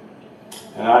it.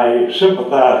 And I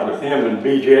sympathize with him and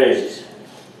BJ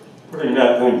putting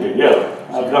that thing together.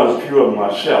 I've done a few of them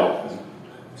myself.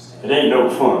 It ain't no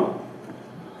fun.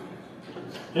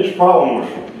 His problem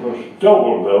was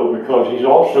doubled though, because he's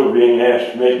also being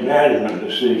asked to make management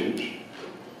decisions.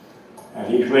 And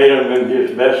he's made them in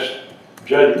his best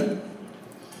judgment.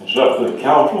 It's up to the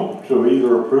council to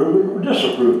either approve it or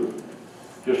disapprove it.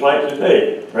 Just like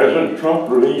today, President Trump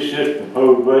released his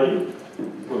proposed budget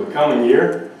for the coming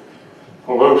year.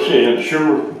 Pelosi and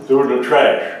Schumer threw it in the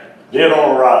trash, dead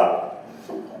on arrival.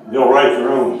 They'll write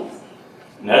their own.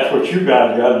 And that's what you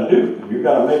guys got to do. You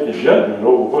got to make a judgment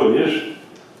over whether his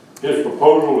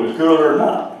proposal is good or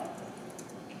not.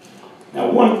 Now,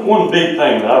 one big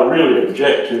thing that I really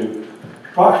object to,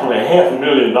 approximately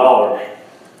 $500,000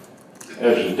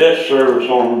 as a debt service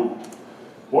on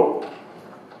what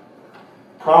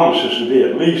promises to be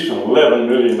at least an $11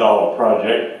 million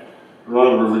project to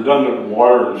run a redundant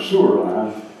water and sewer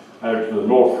line out to the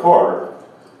North Corridor.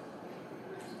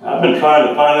 I've been trying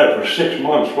to find out for 6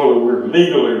 months whether we're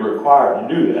legally required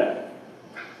to do that.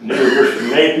 Neither Mr.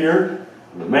 Napier,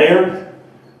 the mayor,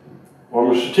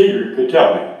 or Mr. Teeter could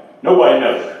tell me. Nobody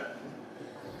knows.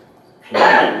 So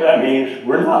that means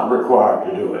we're not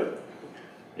required to do it.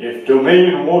 If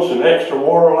Dominion wants an extra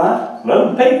water line, let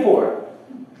them pay for it.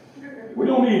 We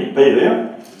don't need to pay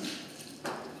them.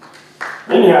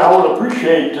 Anyhow, I would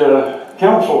appreciate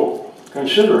council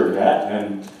considering that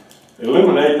and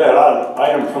eliminate that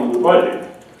item from the budget.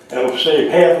 That'll save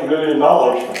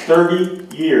 $500,000 for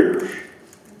 30 years.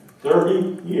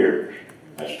 30 years.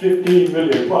 That's $15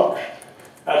 million.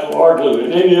 That's larger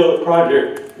than any other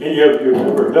project any of you have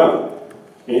ever done,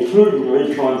 including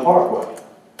Leachline Parkway.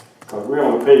 Because we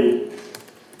only pay,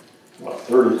 what,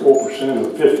 34% or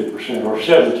 50% or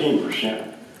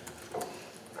 17%.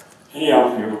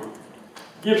 Anyhow, if you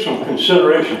give some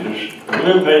consideration to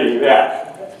eliminating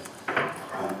that.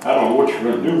 I don't know what you're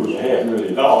going to do with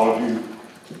 $500,000.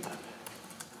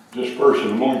 You disperse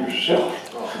it among yourself.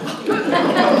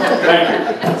 Thank you.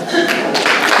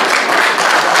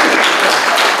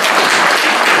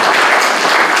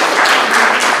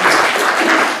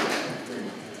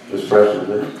 Mr. President,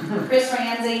 please. Chris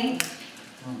Ramsey.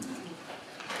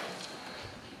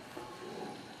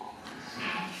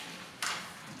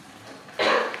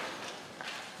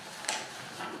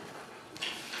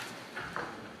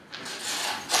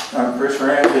 I'm Chris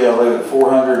Ramsey. I live at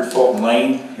 400 Fulton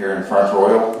Lane here in Front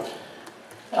Royal.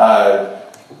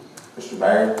 Mr.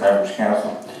 Mayor, members of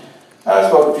council, I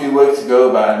spoke a few weeks ago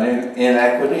about an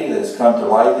inequity that's come to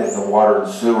light in the water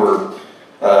and sewer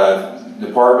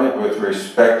department with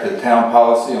respect to town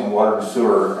policy on water and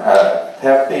sewer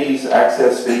tap fees,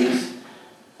 access fees.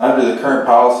 Under the current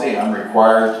policy, I'm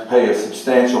required to pay a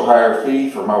substantial higher fee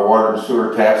for my water and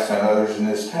sewer taps than others in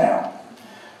this town,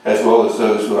 as well as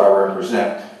those who I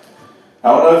represent. I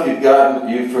don't know if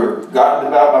you've forgotten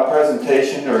about my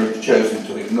presentation or you've chosen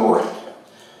to ignore it,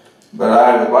 but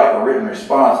I would like a written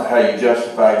response to how you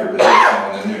justify your position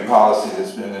on the new policy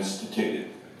that's been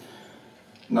instituted.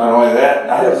 Not only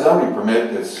that, I have a zoning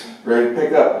permit that's ready to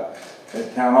pick up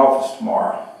at town office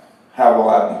tomorrow. How will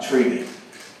I be treated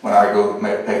when I go to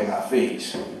pay my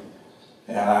fees?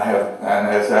 And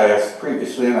as I asked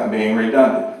previously, and I'm being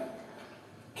redundant,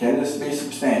 can this be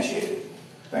substantiated?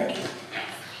 Thank you.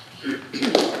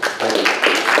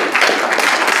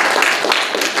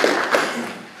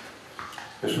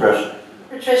 Mr. President.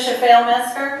 Patricia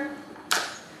Failmesker.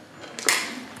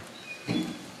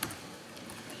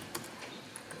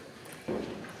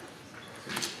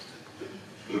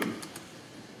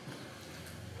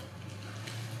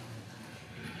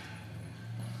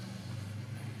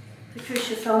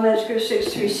 Patricia Failmesker,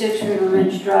 636 River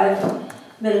Ridge Drive,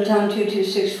 Middletown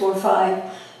 22645.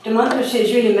 Democracy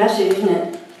is really messy, isn't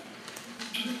it?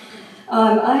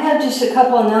 I have just a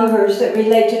couple of numbers that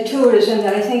relate to tourism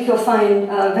that I think you'll find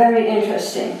very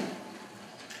interesting.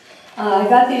 I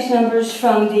got these numbers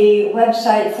from the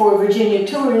website for Virginia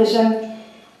Tourism.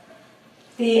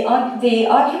 The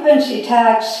occupancy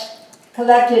tax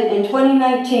collected in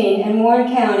 2019 in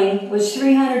Warren County was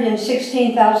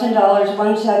 $316,000,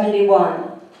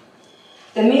 171.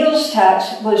 The meals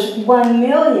tax was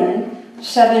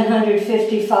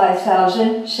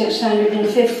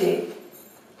 $1,755,650.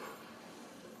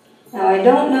 Now, I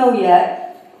don't know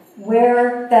yet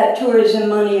where that tourism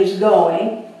money is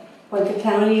going, what the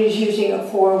county is using it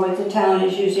for, what the town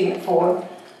is using it for,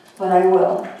 but I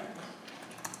will.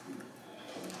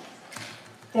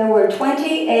 There were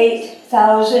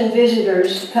 28,000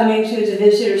 visitors coming to the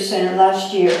visitor center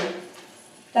last year.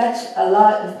 That's a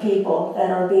lot of people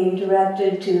that are being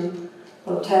directed to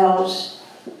hotels,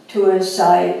 tourist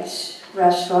sites,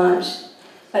 restaurants.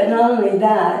 But not only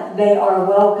that, they are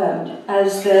welcomed.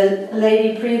 As the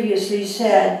lady previously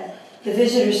said, the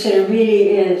visitor center really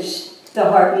is the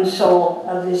heart and soul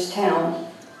of this town.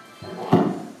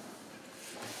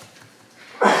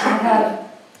 I have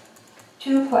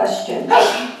two questions.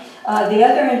 The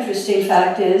other interesting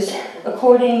fact is,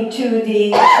 according to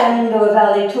the Shenandoah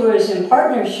Valley Tourism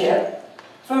Partnership,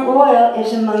 Front Royal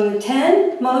is among the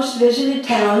 10 most visited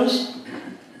towns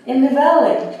in the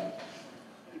valley.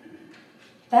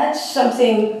 That's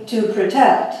something to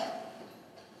protect.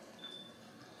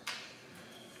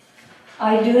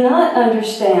 I do not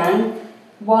understand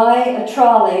why a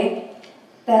trolley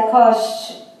that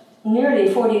costs nearly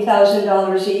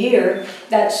 $40,000 a year,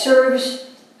 that serves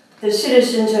the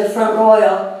citizens of Front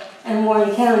Royal and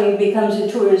Warren County, becomes a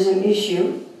tourism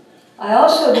issue. I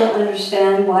also don't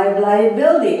understand why blighted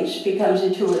buildings becomes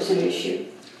a tourism issue.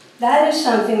 That is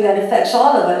something that affects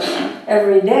all of us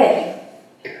every day.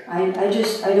 I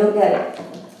don't get it.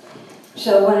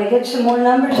 So when I get some more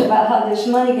numbers about how this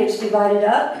money gets divided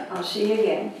up, I'll see you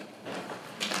again.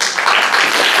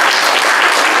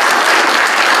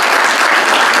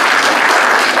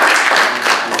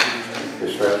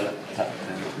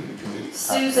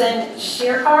 Susan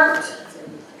Shearhart.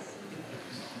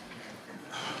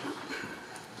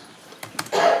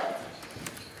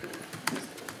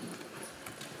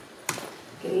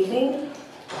 Good evening.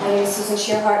 My name is Susan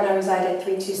Shearhart and I reside at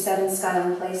 327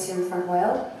 Skyline Place here in Front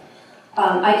Royal.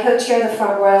 I co-chair the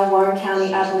Front Royal Warren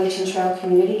County Appalachian Trail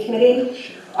Community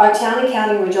Committee. Our town and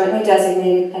county were jointly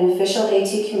designated an official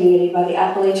AT community by the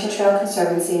Appalachian Trail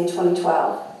Conservancy in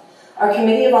 2012. Our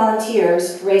committee of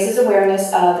volunteers raises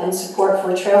awareness of and support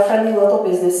for trail-friendly local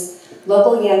business,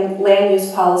 local land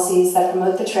use policies that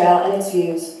promote the trail and its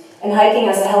views, and hiking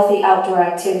as a healthy outdoor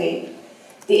activity.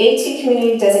 The AT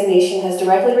community designation has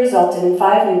directly resulted in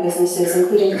 5 new businesses,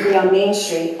 including 3 on Main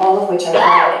Street, all of which are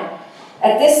thriving.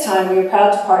 At this time, we are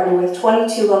proud to partner with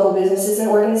 22 local businesses and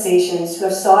organizations who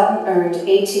have sought and earned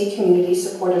AT Community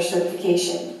Supporter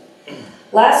certification.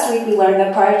 Last week, we learned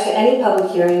that prior to any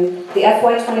public hearing, the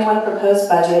FY21 proposed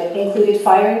budget included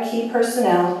firing key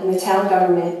personnel in the town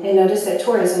government and noticed that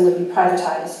tourism would be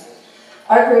privatized.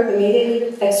 Our group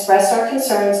immediately expressed our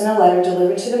concerns in a letter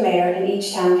delivered to the mayor and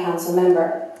each town council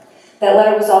member. That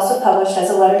letter was also published as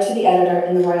a letter to the editor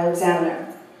in the Royal Examiner.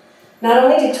 Not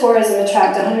only did tourism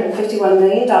attract $151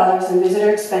 million in visitor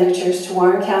expenditures to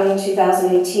Warren County in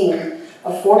 2018,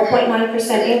 a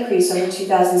 4.9% increase over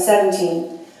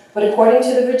 2017, but according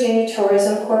to the Virginia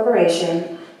Tourism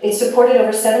Corporation, it supported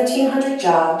over 1,700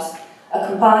 jobs, a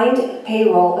combined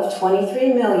payroll of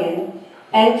 $23 million,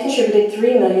 and contributed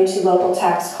 $3 million to local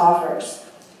tax coffers.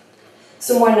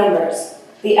 Some more numbers.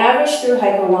 The average through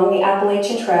hiker along the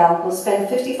Appalachian Trail will spend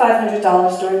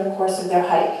 $5,500 during the course of their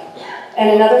hike,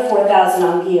 and another $4,000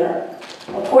 on gear.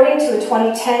 According to a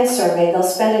 2010 survey, they'll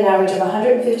spend an average of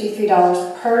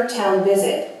 $153 per town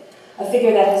visit, a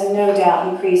figure that has no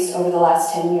doubt increased over the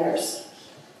last 10 years.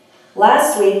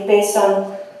 Last week, based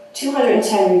on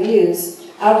 210 reviews,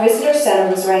 our visitor center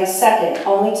was ranked second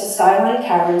only to Skyline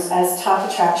Caverns as top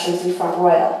attractions in Front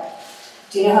Royal.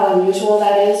 Do you know how unusual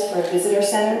that is for a visitor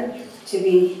center to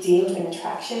be deemed an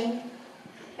attraction?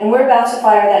 And we're about to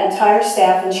fire that entire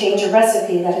staff and change a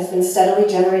recipe that has been steadily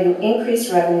generating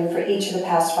increased revenue for each of the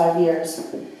past 5 years.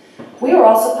 We were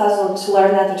also puzzled to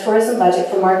learn that the tourism budget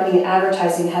for marketing and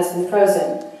advertising has been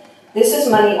frozen. This is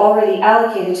money already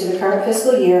allocated to the current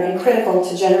fiscal year and critical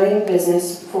to generating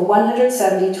business for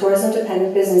 170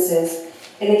 tourism-dependent businesses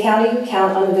in the county who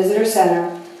count on the visitor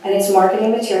center and its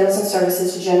marketing materials and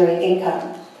services to generate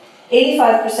income.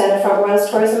 85% of Front Royal's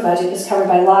tourism budget is covered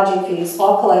by lodging fees,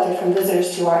 all collected from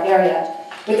visitors to our area,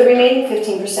 with the remaining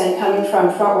 15% coming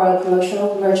from Front Royal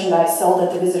promotional merchandise sold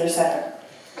at the visitor center.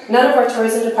 None of our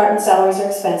tourism department salaries or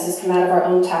expenses come out of our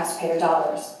own taxpayer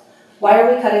dollars. Why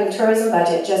are we cutting the tourism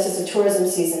budget just as the tourism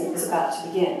season is about to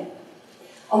begin?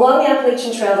 Along the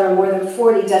Appalachian Trail, there are more than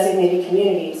 40 designated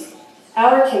communities.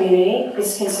 Our community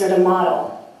is considered a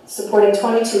model, supporting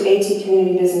 22 AT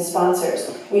community business sponsors.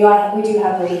 We do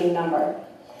have the leading number.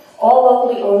 All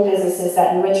locally owned businesses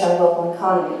that enrich our local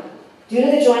economy. Due to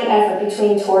the joint effort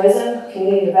between tourism,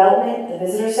 community development, the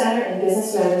visitor center, and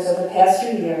business members over the past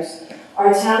few years,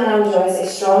 our town now enjoys a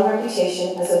strong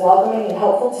reputation as a welcoming and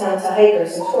helpful town to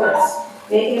hikers and tourists,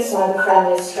 making us one of the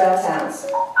friendliest trail towns.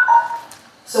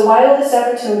 So why all this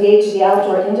effort to engage the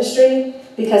outdoor industry?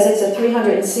 Because it's a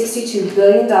 $362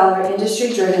 billion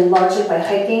industry driven largely by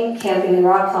hiking, camping, and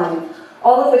rock climbing,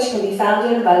 all of which can be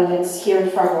found in abundance here in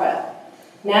Front Royal.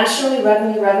 Nationally,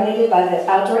 revenue remunerated by the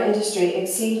outdoor industry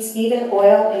exceeds even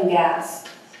oil and gas.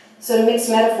 So to mix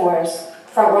metaphors,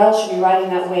 Front Royal should be riding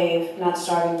that wave, not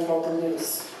starving the golden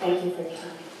goose. Thank you for your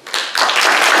time.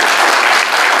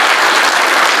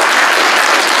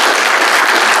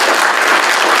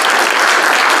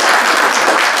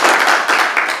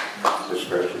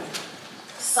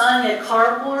 Sonia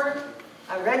Cardboard.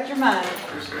 I read your mind.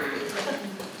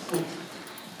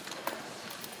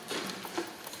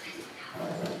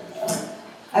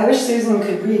 I wish Susan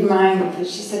could read mine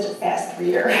because she's such a fast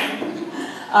reader.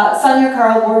 Sonia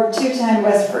Cardboard, 210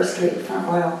 West 1st Street, Front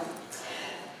Royal.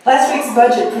 Last week's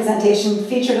budget presentation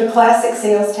featured a classic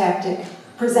sales tactic.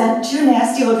 Present 2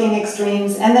 nasty-looking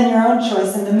extremes and then your own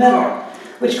choice in the middle,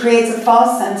 which creates a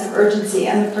false sense of urgency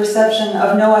and the perception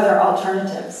of no other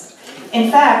alternatives.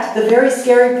 In fact, the very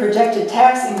scary projected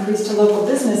tax increase to local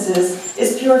businesses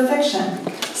is pure fiction.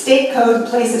 State code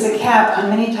places a cap on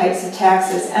many types of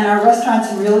taxes, and our restaurants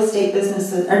and real estate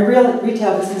businesses and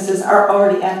retail businesses are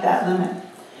already at that limit.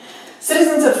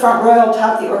 Citizens of Front Royal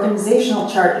top the organizational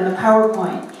chart in the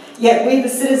PowerPoint, yet we the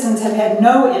citizens have had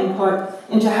no input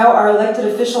into how our elected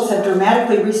officials have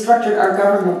dramatically restructured our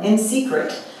government in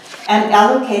secret and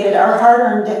allocated our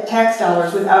hard-earned tax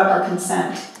dollars without our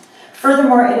consent.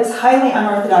 Furthermore, it is highly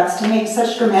unorthodox to make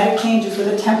such dramatic changes with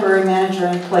a temporary manager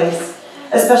in place,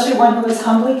 especially one who has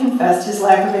humbly confessed his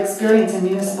lack of experience in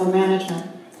municipal management.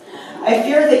 I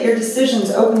fear that your decisions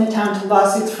open the town to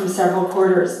lawsuits from several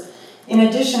quarters. In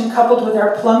addition, coupled with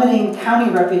our plummeting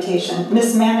county reputation,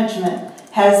 mismanagement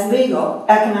has legal,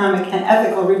 economic, and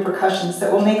ethical repercussions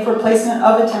that will make replacement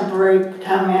of a temporary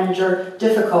town manager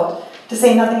difficult, to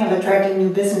say nothing of attracting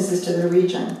new businesses to the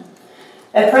region.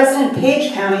 At present,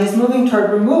 Page County is moving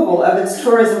toward removal of its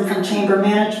tourism from chamber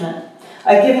management.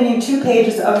 I've given you 2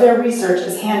 pages of their research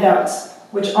as handouts,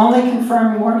 which only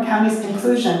confirm Warren County's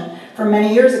conclusion from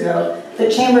many years ago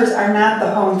that chambers are not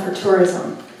the home for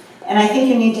tourism. And I think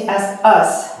you need to ask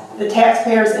us, the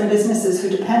taxpayers and businesses who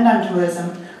depend on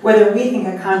tourism, whether we think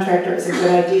a contractor is a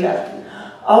good idea.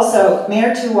 Also,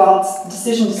 Mayor Tuwald's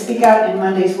decision to speak out in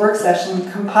Monday's work session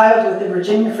compiled with the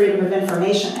Virginia Freedom of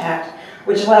Information Act,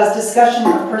 which allows discussion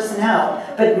of personnel,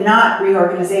 but not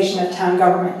reorganization of town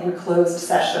government in closed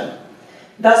session.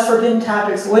 Thus, forbidden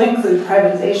topics would include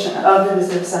privatization of the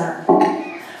visitor center.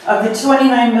 Of the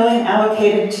 $29 million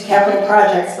allocated to capital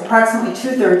projects, approximately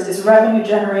 2/3 is revenue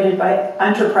generated by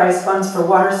enterprise funds for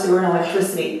water, sewer, and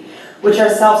electricity, which are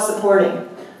self-supporting.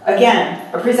 Again,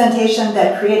 a presentation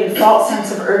that created false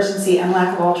sense of urgency and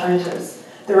lack of alternatives.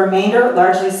 The remainder,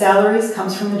 largely salaries,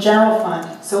 comes from the general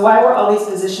fund. So why were all these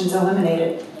positions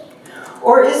eliminated?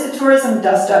 Or is the tourism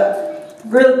dust-up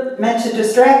meant to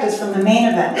distract us from the main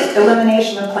event,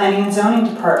 elimination of planning and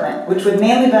zoning department, which would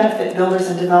mainly benefit builders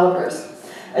and developers?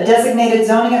 A designated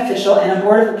zoning official and a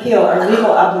board of appeal are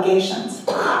legal obligations.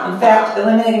 In fact,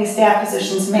 eliminating staff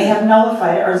positions may have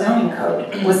nullified our zoning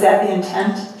code. Was that the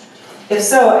intent? If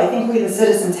so, I think we the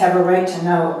citizens have a right to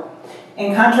know.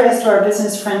 In contrast to our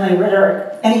business-friendly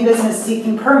rhetoric, any business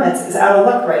seeking permits is out of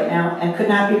luck right now and could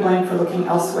not be blamed for looking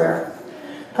elsewhere.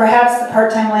 Perhaps the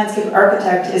part-time landscape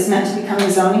architect is meant to become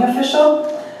a zoning official?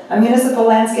 A municipal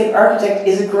landscape architect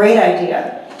is a great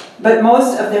idea, but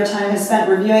most of their time is spent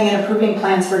reviewing and approving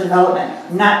plans for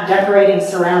development, not decorating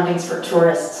surroundings for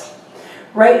tourists.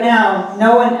 Right now,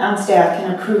 no one on staff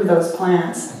can approve those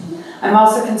plans. I'm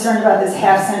also concerned about this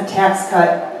half-cent tax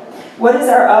cut. What is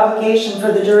our obligation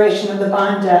for the duration of the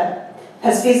bond debt?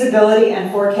 Has feasibility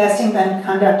and forecasting been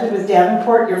conducted with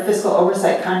Davenport, your fiscal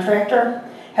oversight contractor?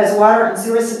 Has Water and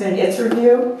Sewer submitted its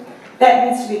review? That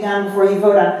needs to be done before you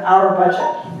vote on our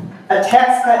budget. A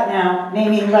tax cut now may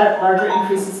mean larger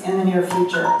increases in the near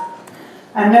future.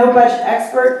 I'm no budget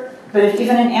expert, but if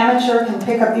even an amateur can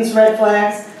pick up these red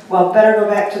flags, well, better go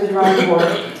back to the drawing board.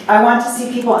 I want to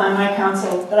see people on my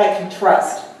council that I can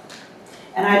trust.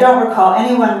 And I don't recall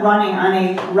anyone running on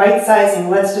a right-sizing,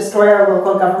 let's destroy our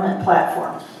local government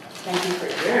platform. Thank you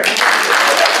for your ear.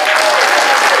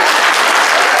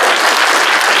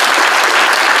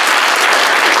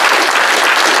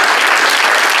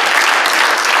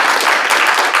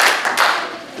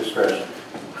 Discretion.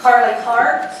 Carly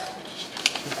Hart.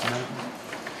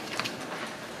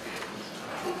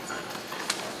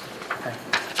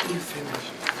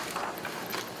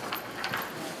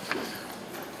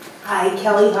 Hi,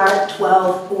 Kelly Hart,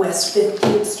 12 West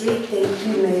 15th Street. Thank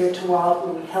you, Mayor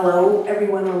Tuwald, and hello,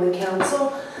 everyone on the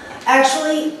council.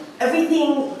 Actually,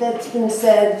 everything that's been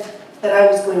said that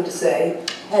I was going to say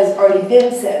has already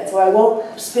been said, so I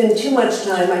won't spend too much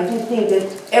time. I do think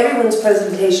that everyone's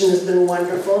presentation has been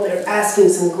wonderful. They're asking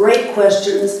some great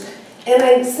questions, and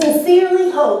I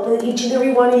sincerely hope that each and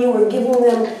every one of you are giving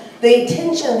them the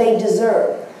attention they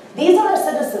deserve. These are our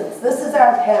citizens. This is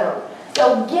our town.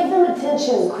 So give them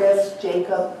attention, Chris,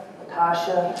 Jacob,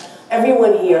 Natasha,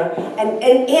 everyone here, and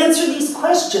answer these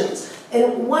questions.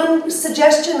 And one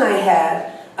suggestion I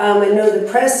had, I know the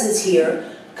press is here,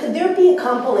 could there be a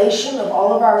compilation of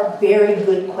all of our very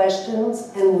good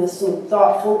questions and with some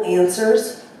thoughtful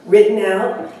answers written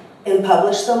out and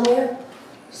published somewhere?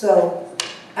 So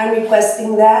I'm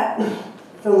requesting that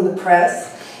from the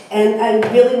press. And I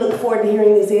really look forward to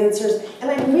hearing these answers. And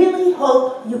I really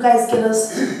hope you guys get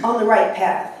us on the right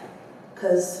path,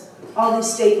 because all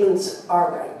these statements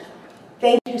are right.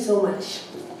 Thank you so much.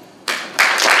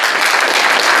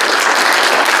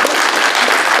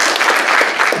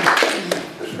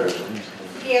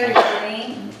 Gary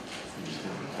Green.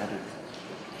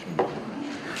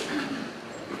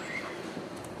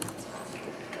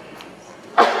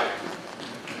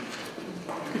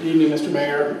 Good evening, Mr.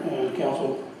 Mayor and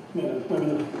council men and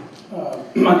women.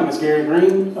 My name is Gary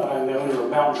Green. I'm the owner of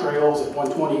Mountain Trails at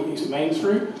 120 East Main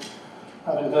Street.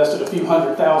 I've invested a few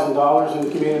 $100,000 in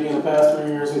the community in the past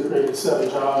 3 years and created 7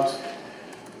 jobs.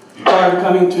 Prior to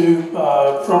coming to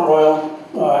Front Royal,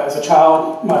 as a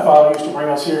child, my father used to bring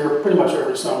us here pretty much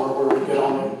every summer, where we'd get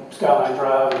on the Skyline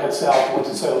Drive and head south to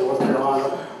Winston-Salem, North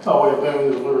Carolina, all the way to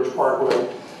Boone to the Blue Ridge Parkway.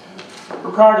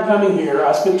 But prior to coming here,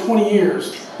 I spent 20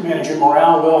 years managing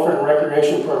morale, welfare, and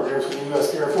recreation programs for the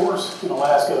U.S. Air Force in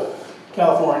Alaska,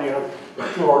 California,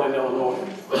 Florida, and Illinois.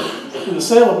 When the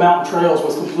sale of Mountain Trails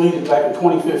was completed back in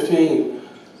 2015,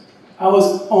 I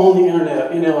was on the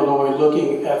internet in Illinois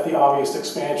looking at the obvious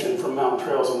expansion from Mountain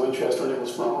Trails in Winchester and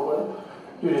Nicholas Front Royal.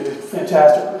 You need a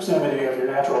fantastic proximity of your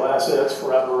natural assets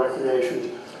for outdoor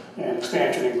recreation and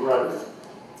expansion and growth.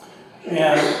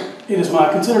 And it is my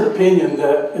considered opinion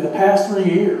that in the past 3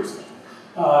 years,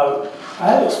 I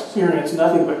have experienced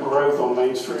nothing but growth on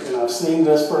Main Street, and I've seen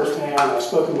this firsthand. I've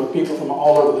spoken with people from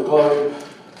all over the globe,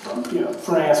 from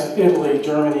France and Italy,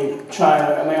 Germany,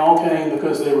 China, and they all came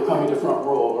because they were coming to Front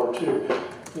Royal or to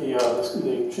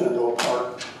the Shenandoah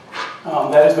Park.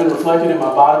 That has been reflected in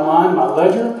my bottom line, my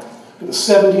ledger. It was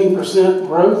 17%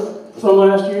 growth from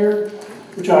last year,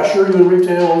 which I assure you in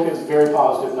retail is very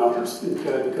positive numbers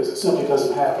because it simply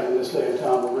doesn't happen in this day and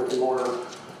time with brick and mortar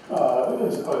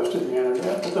as opposed to the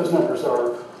internet. But those numbers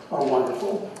are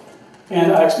wonderful.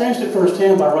 And I experienced it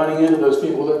firsthand by running into those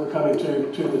people that were coming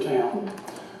to the town.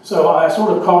 So I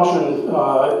sort of caution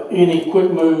any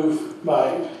quick move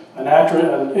by an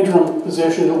interim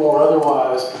position or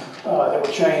otherwise that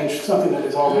would change something that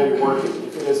is already working.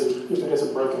 If it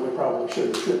isn't broken, we probably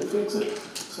shouldn't fix it,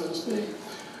 so to speak.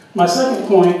 My second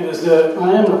point is that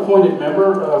I am an appointed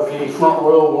member of the Front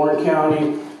Royal Warren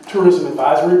County Tourism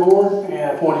Advisory Board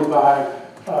and appointed by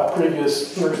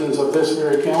previous versions of this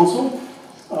very council.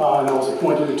 And I was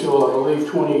appointed until, I believe,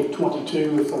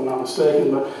 2022, if I'm not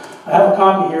mistaken. But I have a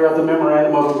copy here of the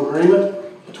memorandum of agreement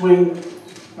between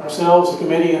ourselves, the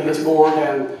committee, and this board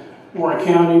and Warren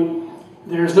County.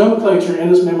 There's nomenclature in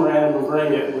this memorandum of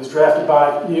agreement. It was drafted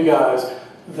by you guys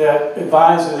that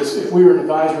advises, if we were an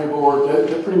advisory board,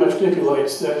 that pretty much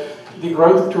stipulates that the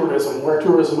growth of tourism, where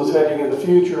tourism is heading in the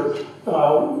future,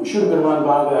 should have been run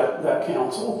by that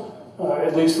council.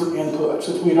 At least for input,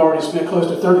 since we'd already spent close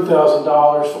to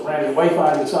 $30,000 for branded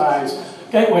wayfinding signs,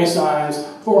 gateway signs,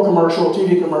 4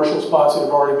 TV commercial spots that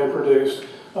have already been produced,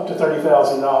 up to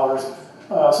 $30,000.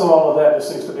 So all of that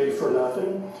just seems to be for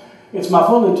nothing. It's my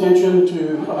full intention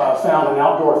to found an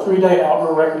 3-day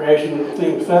outdoor recreation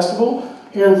themed festival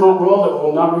here in Front Royal that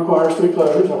will not require street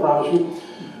closures, I promise you.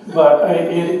 But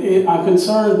I'm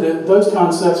concerned that those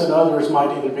concepts and others might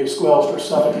either be squelched or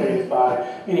suffocated by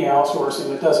any outsourcing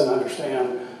that doesn't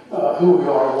understand who we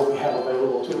are and what we have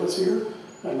available to us here.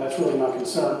 And that's really my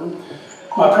concern.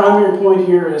 My primary point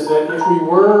here is that if we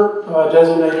were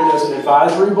designated as an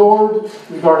advisory board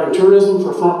regarding tourism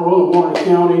for Front Royal and Warren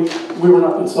County, we were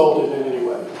not consulted in any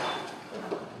way.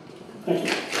 Thank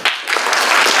you.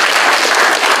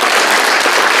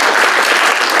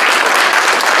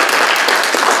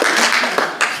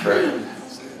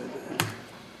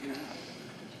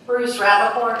 Bruce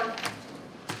Rappaport.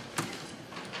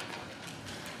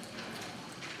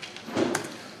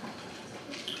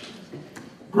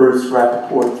 Bruce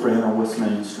Rappaport, 300 West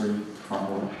Main Street, Front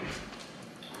Royal.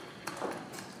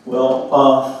 Well,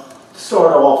 to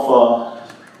start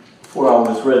off, before I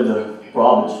was read the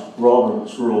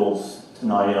Robert's rules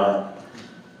tonight, I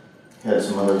had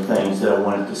some other things that I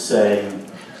wanted to say.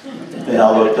 Then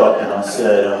I looked up and I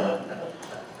said,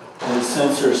 in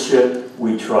censorship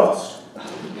we trust.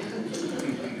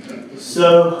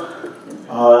 So,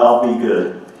 I'll be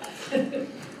good.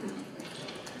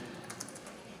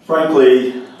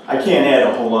 Frankly, I can't add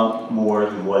a whole lot more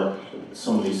than what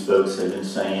some of these folks have been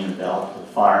saying about the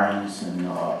firings, and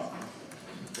I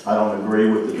don't agree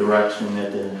with the direction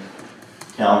that the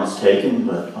town has taken,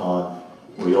 but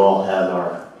we all have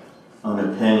our own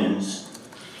opinions.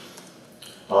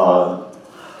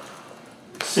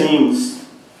 Seems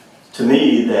to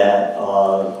me that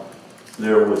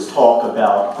there was talk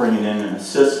about bringing in an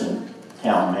assistant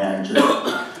town manager.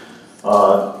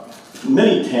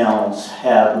 Many towns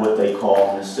have what they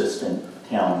call an assistant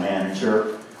town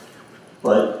manager,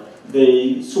 but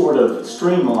they sort of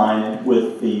streamline it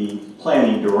with the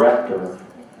planning director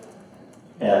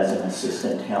as an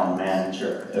assistant town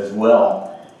manager as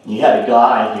well. You had a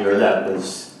guy here that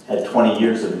had 20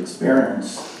 years of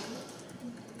experience,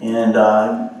 and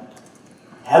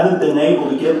haven't been able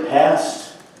to get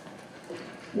past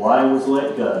why I was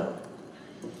let go.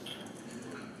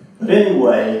 But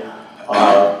anyway,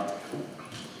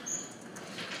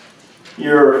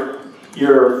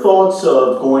 your thoughts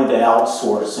of going to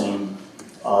outsourcing,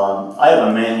 I have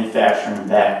a manufacturing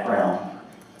background,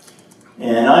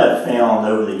 and I have found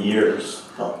over the years,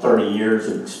 about 30 years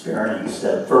of experience,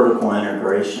 that vertical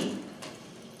integration,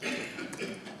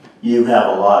 you have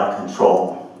a lot of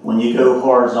control. When you go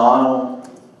horizontal,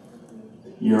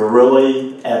 you're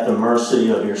really at the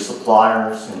mercy of your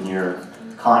suppliers and your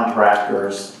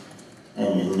contractors,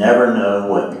 and you never know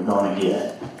what you're going to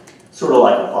get. Sort of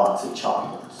like a box of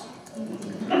chocolates.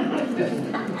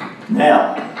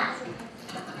 Now,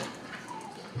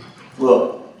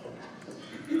 look,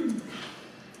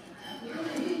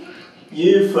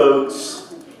 you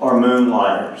folks are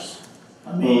moonlighters.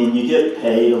 I mean, you get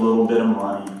paid a little bit of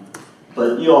money,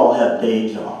 but you all have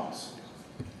day jobs.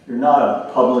 You're not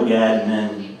a public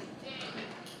admin.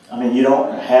 I mean, you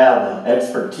don't have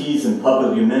expertise in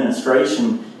public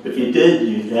administration. If you did,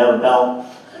 you'd have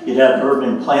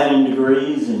urban planning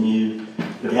degrees, and you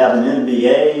would have an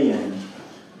MBA and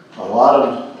a lot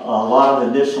lot of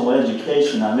additional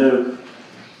education. I know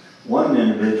one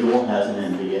individual has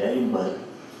an MBA, but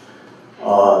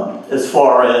as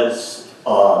far as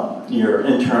your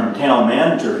interim town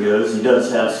manager goes, he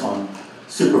does have some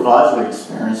supervisory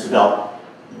experience about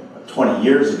 20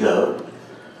 years ago.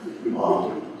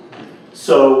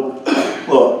 So,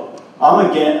 look,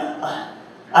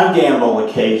 I gamble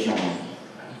occasionally.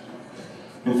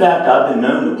 In fact, I've been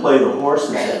known to play the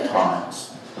horses at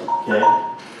times, okay?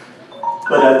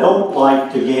 But I don't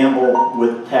like to gamble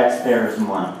with taxpayers'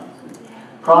 money.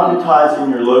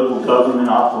 Privatizing your local government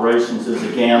operations is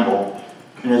a gamble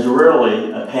and is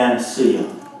really a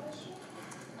panacea.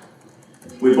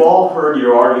 We've all heard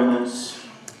your arguments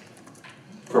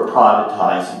for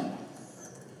privatizing.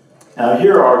 Now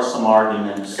here are some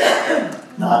arguments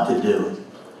not to do it.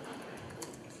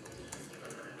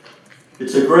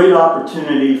 It's a great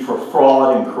opportunity for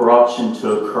fraud and corruption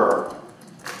to occur.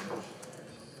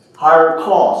 Higher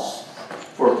costs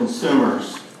for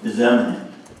consumers is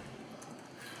imminent.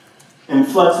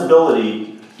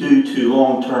 Inflexibility due to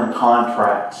long-term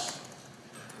contracts.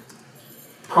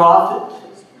 Profit,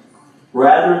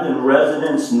 rather than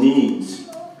residents' needs,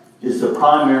 is the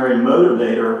primary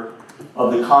motivator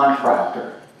of the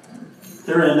contractor.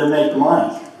 They're in to make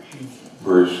money.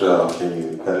 Bruce, can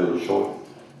you cut it a little short?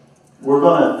 We're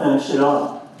going to finish it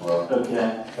up. Well,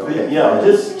 okay. Okay. Yeah,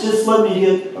 just let me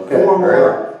get four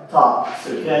more topics,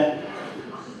 okay?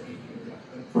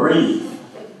 Breathe.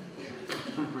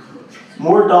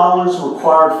 More dollars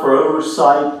required for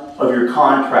oversight of your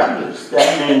contractors.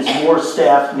 That means more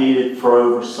staff needed for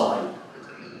oversight.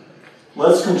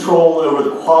 Less control over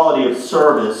the quality of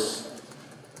service.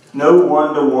 No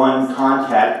one-to-one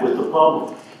contact with the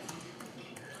public.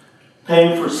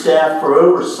 Paying for staff for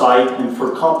oversight and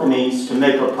for companies to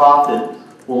make a profit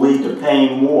will lead to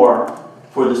paying more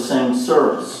for the same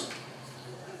service.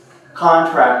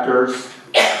 Contractors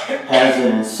has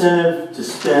an incentive to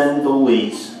spend the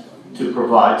lease to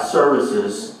provide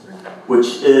services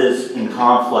which is in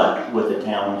conflict with the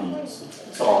town needs.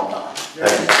 That's all I got.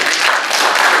 Thank you.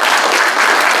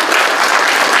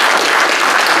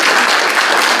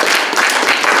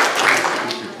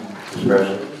 Mr.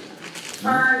 President.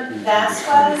 Fern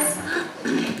Vasquez.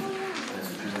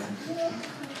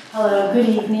 Hello, good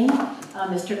evening,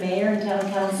 Mr. Mayor and Town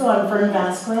Council. I'm Fern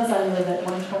Vasquez. I live at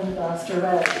 120 Gloucester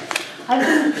Road. I've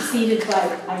been preceded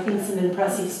by, I think, some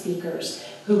impressive speakers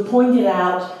who pointed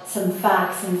out some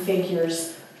facts and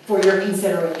figures for your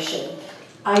consideration.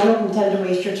 I don't intend to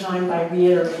waste your time by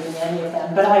reiterating any of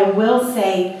them, but I want to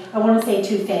say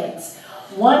two things.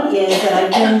 One is that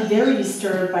I've been very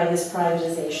disturbed by this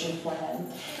privatization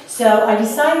plan. So I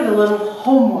decided a little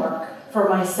homework for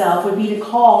myself would be to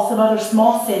call some other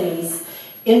small cities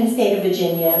in the state of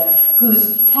Virginia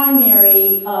whose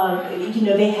primary,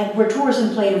 where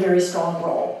tourism played a very strong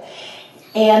role.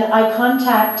 And I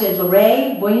contacted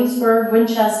Luray, Williamsburg,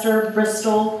 Winchester,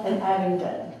 Bristol, and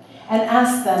Abingdon, and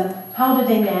asked them how did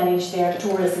they manage their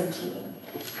tourism team,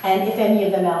 and if any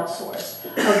of them outsourced.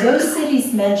 Of those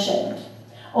cities mentioned,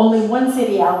 only one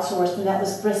city outsourced, and that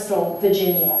was Bristol,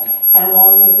 Virginia,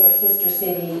 along with their sister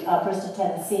city, Bristol,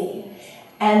 Tennessee.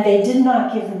 And they did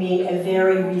not give me a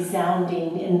very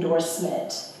resounding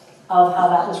endorsement of how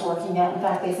that was working out. In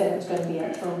fact, they said it was going to be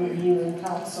up for review in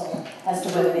council as to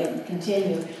whether they would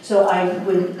continue. So I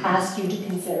would ask you to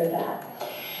consider that.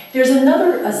 There's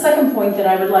a second point that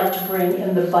I would like to bring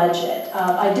in the budget.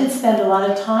 I did spend a lot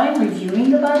of time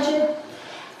reviewing the budget,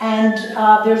 and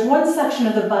there's one section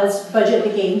of the budget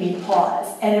that gave me pause.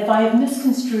 And if I have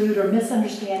misconstrued or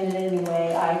misunderstood it in any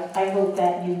way, I hope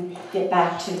that you get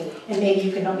back to me, and maybe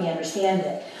you can help me understand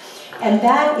it. And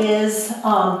that is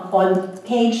on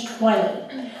page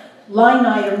 20, line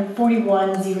item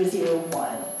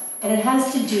 41001. And it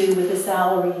has to do with the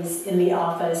salaries in the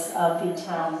office of the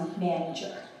town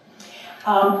manager.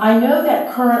 I know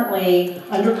that currently,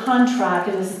 under contract,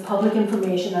 and this is public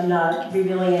information, I'm not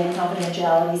revealing any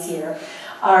confidentialities here,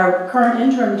 our current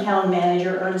interim town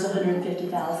manager earns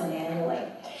 $150,000 annually.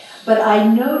 But I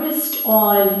noticed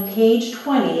on page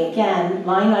 20, again,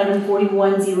 line item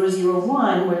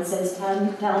 41001, where it says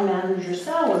town manager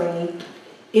salary,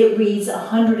 it reads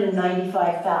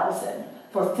 $195,000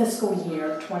 for fiscal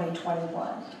year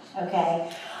 2021, okay?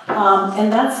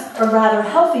 And that's a rather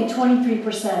healthy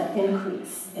 23%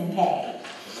 increase in pay.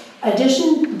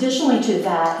 Additionally to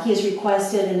that, he has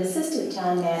requested an assistant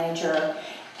town manager,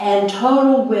 and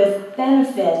total with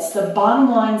benefits, the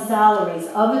bottom line salaries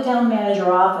of the town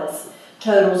manager office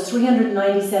totals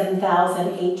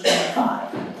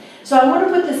 $397,825. So I want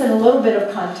to put this in a little bit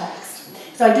of context.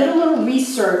 So I did a little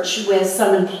research with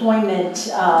some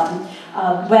employment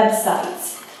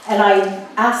websites, and I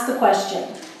asked the question,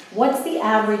 what's the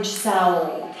average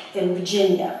salary in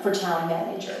Virginia for town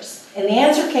managers? And the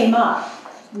answer came up,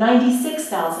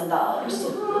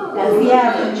 $96,000. That's the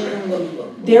average.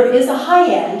 There is a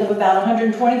high end of about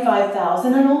 $125,000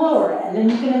 and a lower end,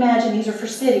 and you can imagine these are for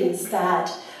cities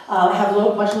that have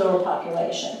much lower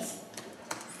populations.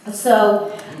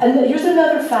 So, and here's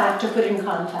another fact to put in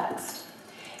context.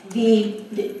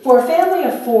 For a family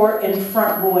of 4 in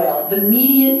Front Royal, the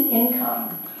median income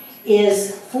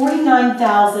is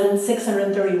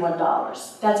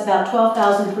 $49,631. That's about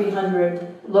 $12,300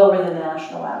 lower than the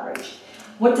national average.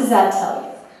 What does that tell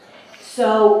you?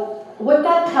 So what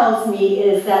that tells me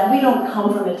is that we don't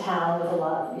come from a town with a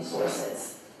lot of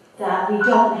resources, that we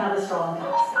don't have a strong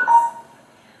tax base.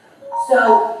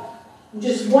 So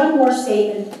just one more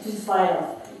statement to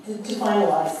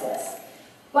finalize this.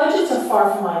 Budgets are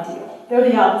far from ideal. They're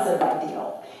the opposite of ideal.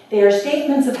 They are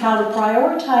statements of how to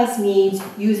prioritize needs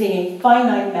using a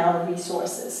finite amount of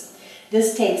resources.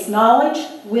 This takes knowledge,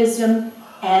 wisdom,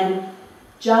 and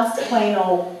just plain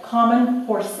old common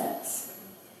horse sense.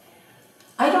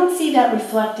 I don't see that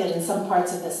reflected in some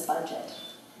parts of this budget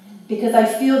because I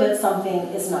feel that something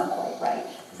is not quite right.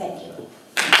 Thank you.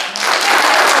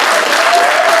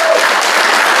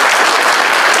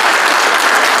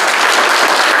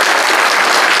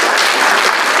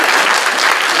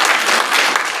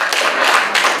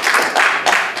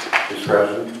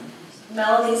 President.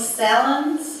 Melody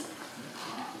Salins.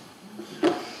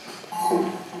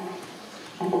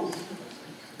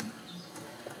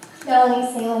 Melanie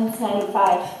Salins,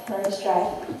 95 Murders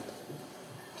Drive.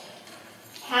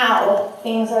 How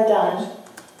things are done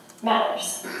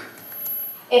matters.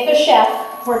 If a chef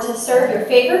were to serve your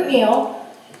favorite meal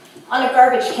on a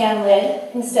garbage can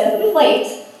lid instead of a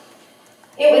plate,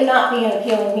 it would not be an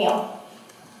appealing meal.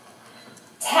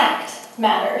 Tact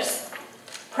matters.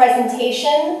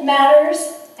 Presentation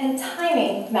matters, and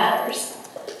timing matters.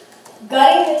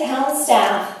 Gutting the town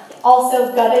staff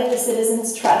also gutted the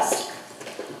citizens' trust.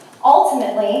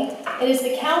 Ultimately, it is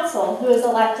the council who is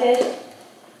elected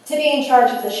to be in charge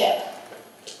of the ship.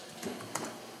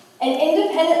 An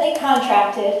independently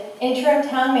contracted interim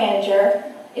town manager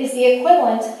is the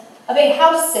equivalent of a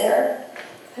house sitter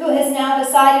who has now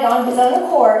decided on his own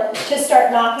accord to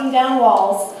start knocking down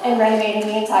walls and renovating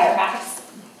the entire house.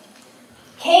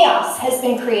 Chaos has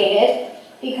been created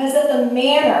because of the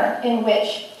manner in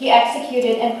which he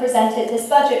executed and presented this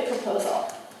budget proposal.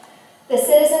 The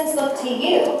citizens look to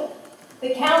you,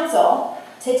 the council,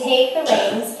 to take the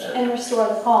reins and restore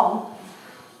the calm.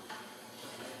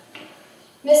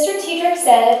 Mr. Tiedrich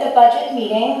said at the budget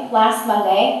meeting last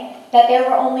Monday that there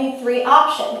were only 3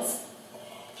 options.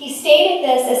 He stated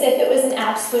this as if it was an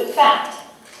absolute fact.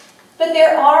 But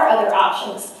there are other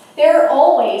options. There are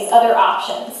always other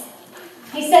options.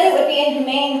 He said it would be an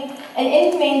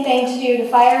inhumane thing to do to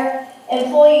fire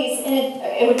employees,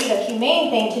 it would be a humane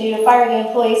thing to do to fire the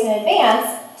employees in advance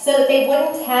so that they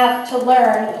wouldn't have to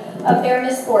learn of their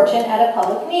misfortune at a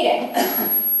public meeting.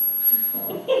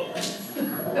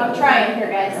 I'm trying here,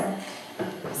 guys.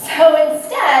 So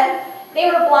instead, they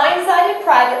were blindsided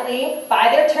privately by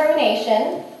their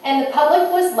termination, and the public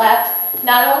was left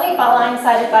not only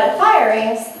blindsided by the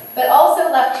firings, but also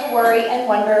left to worry and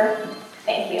wonder.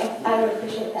 Thank you. I would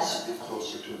appreciate that.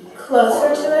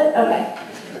 Closer to it? Okay.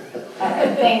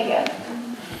 Okay, thank you.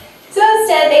 So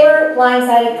instead, they were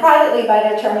blindsided privately by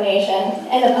their termination,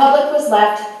 and the public was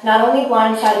left not only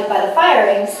blindsided by the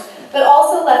firings, but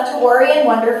also left to worry and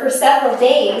wonder for several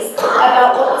days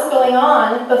about what was going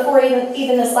on before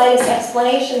even the slightest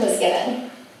explanation was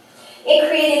given. It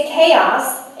created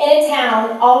chaos in a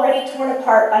town already torn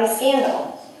apart by scandal.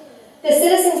 The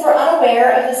citizens were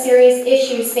unaware of the serious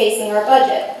issues facing our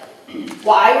budget.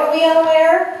 Why were we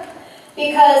unaware?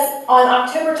 Because on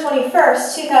October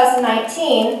 21st,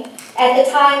 2019, at the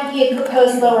time he had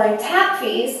proposed lowering tap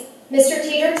fees, Mr.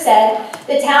 Tiedrich said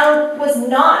the town was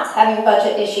not having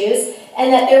budget issues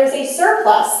and that there was a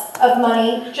surplus of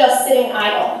money just sitting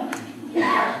idle.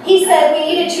 He said we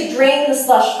needed to drain the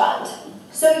slush fund.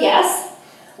 So yes,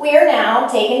 we are now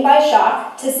taken by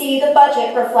shock to see the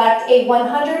budget reflect a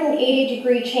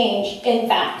 180-degree change in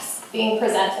facts being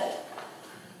presented.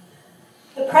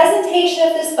 The presentation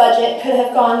of this budget could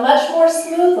have gone much more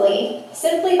smoothly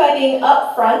simply by being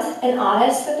upfront and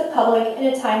honest with the public in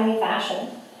a timely fashion.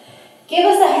 Give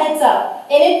us a heads up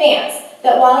in advance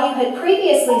that while you had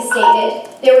previously stated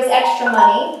there was extra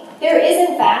money, there is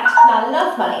in fact not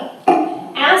enough money.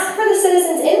 Ask for the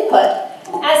citizens' input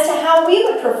as to how we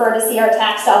would prefer to see our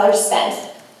tax dollars spent.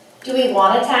 Do we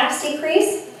want a tax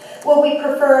decrease? Will we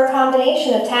prefer a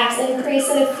combination of tax increase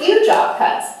and a few job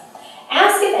cuts?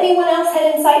 Ask if anyone else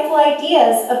had insightful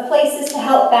ideas of places to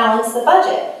help balance the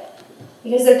budget,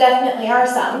 because there definitely are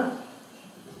some.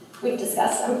 We've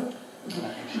discussed them.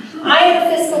 I am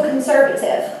a fiscal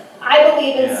conservative. I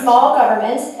believe in small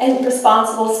government and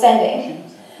responsible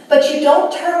spending. But you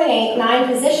don't terminate 9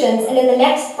 positions and in the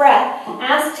next breath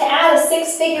ask to add a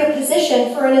 6-figure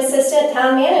position for an assistant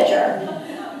town manager.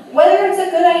 Whether it's a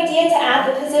good idea to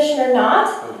add the position or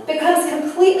not becomes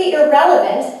completely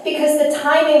irrelevant because the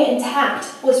timing and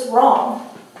tact was wrong.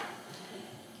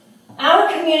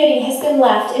 Our community has been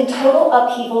left in total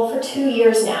upheaval for 2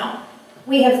 years now.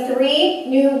 We have 3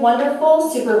 new wonderful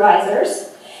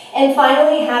supervisors and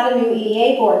finally have a new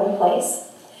EDA board in place.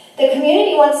 The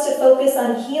community wants to focus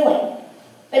on healing,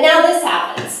 but now this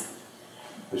happens.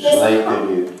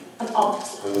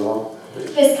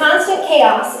 This constant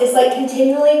chaos is like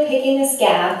continually picking a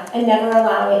scab and never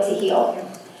allowing it to heal.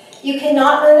 You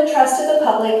cannot earn the trust of the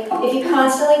public if you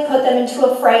constantly put them into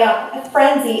a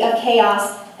frenzy of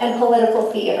chaos and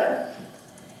political theater.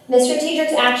 Mr.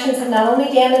 Tiedrich's actions have not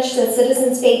only damaged the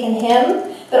citizens' faith in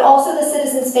him, but also the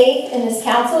citizens' faith in this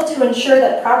council to ensure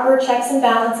that proper checks and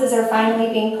balances are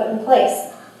finally being put in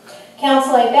place.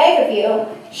 Council, I beg of you,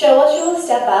 show us you will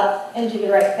step up and do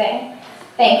the right thing.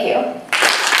 Thank you.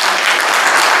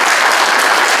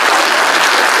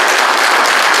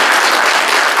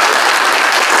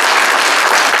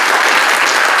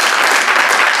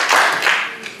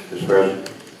 Mr.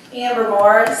 President. Amber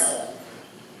Morris.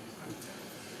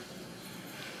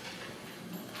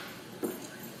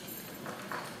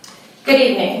 Good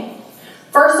evening.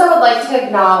 First, I would like to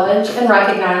acknowledge and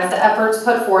recognize the efforts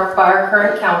put forth by our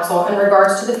current council in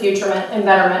regards to the futurement and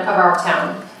betterment of our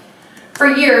town. For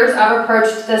years, I've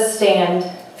approached this stand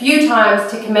few times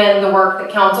to commend the work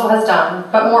that council has done,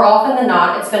 but more often than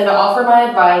not, it's been to offer my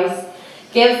advice,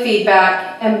 give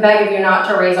feedback, and beg of you not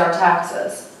to raise our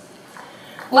taxes.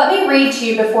 Let me read to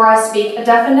you before I speak a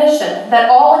definition that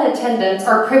all in attendance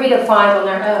are privy to find on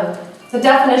their own. The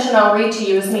definition I'll read to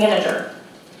you is manager.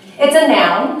 It's a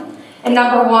noun, and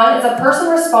number 1 is a person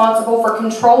responsible for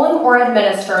controlling or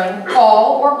administering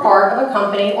all or part of a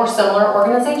company or similar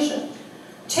organization.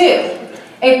 2,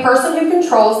 a person who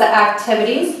controls the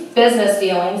activities, business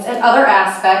dealings, and other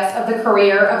aspects of the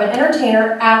career of an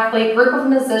entertainer, athlete, group of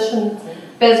musicians,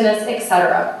 business,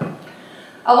 etc.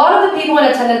 A lot of the people in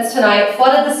attendance tonight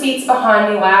flooded the seats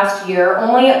behind me last year,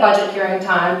 only at budget hearing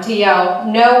time, to yell,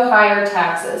 "No higher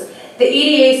taxes. The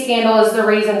EDA scandal is the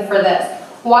reason for this.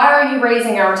 Why are you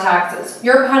raising our taxes?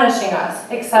 You're punishing us,"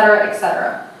 etc.,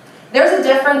 etc. There's a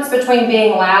difference between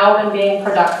being loud and being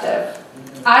productive.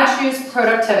 I choose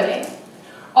productivity.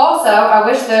 Also, I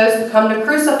wish those who come to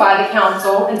crucify the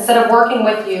council instead of working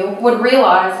with you would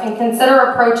realize and consider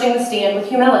approaching the stand with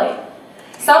humility.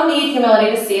 Some need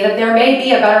humility to see that there may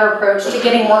be a better approach to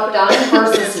getting work done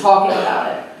versus talking about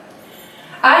it.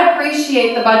 I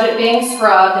appreciate the budget being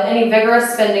scrubbed and any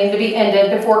vigorous spending to be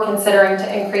ended before considering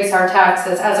to increase our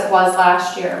taxes as it was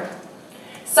last year.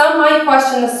 Some might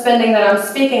question the spending that I'm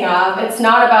speaking of. It's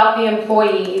not about the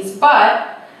employees, but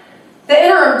the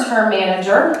interim term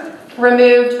manager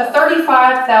removed a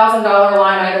 $35,000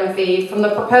 line item fee from the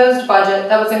proposed budget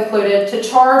that was included to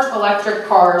charge electric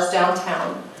cars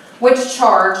downtown, which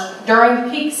charged, during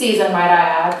peak season might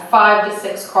I add, 5 to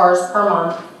 6 cars per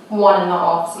month, 1 in the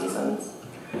off seasons.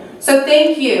 So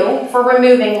thank you for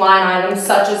removing line items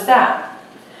such as that.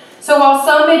 So while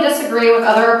some may disagree with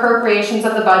other appropriations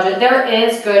of the budget, there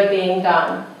is good being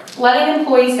done. Letting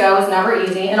employees go is never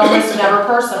easy and almost never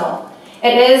personal.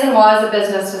 It is and was a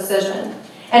business decision.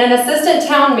 And an assistant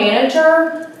town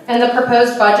manager in the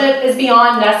proposed budget is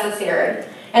beyond necessary.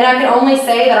 And I can only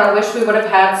say that I wish we would have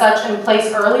had such in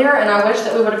place earlier, and I wish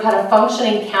that we would have had a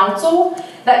functioning council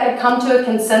that could come to a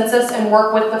consensus and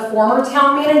work with the former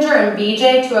town manager and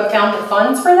BJ to have found the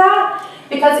funds for that.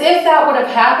 Because if that would have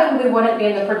happened, we wouldn't be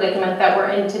in the predicament that we're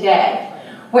in today,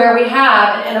 where we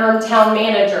have an interim town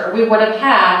manager. We would have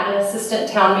had an assistant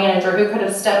town manager who could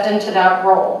have stepped into that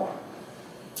role.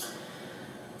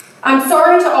 I'm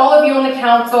sorry to all of you on the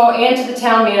council and to the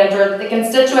town manager that the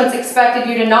constituents expected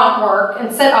you to not work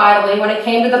and sit idly when it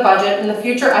came to the budget and the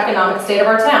future economic state of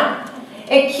our town.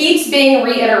 It keeps being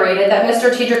reiterated that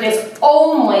Mr. Tiedrich is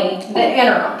only the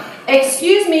interim.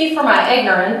 Excuse me for my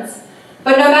ignorance,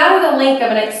 but no matter the length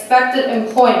of an expected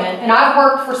employment, and I've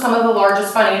worked for some of the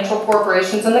largest financial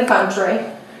corporations in the country,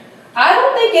 I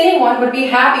don't think anyone would be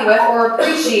happy with or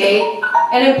appreciate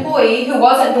an employee who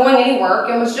wasn't doing any work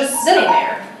and was just sitting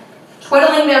there,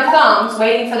 twiddling their thumbs,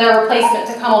 waiting for their replacement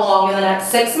to come along in the next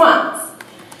 6 months.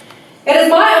 It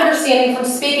is my understanding from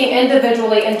speaking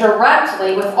individually and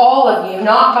directly with all of you,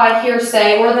 not by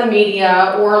hearsay or the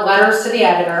media or letters to the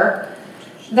editor,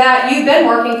 that you've been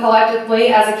working collectively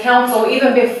as a council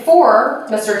even before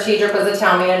Mr. Tiedrick was a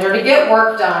town manager to get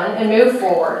work done and move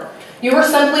forward. You were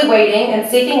simply waiting and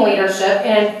seeking leadership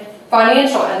and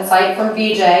financial insight from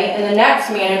BJ and the next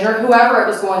manager, whoever it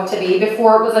was going to be,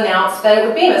 before it was announced that it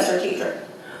would be Mr. Tiedrick.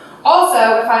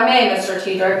 Also, if I may, Mr.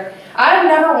 Tiedrick, I have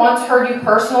never once heard you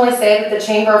personally say that the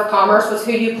Chamber of Commerce was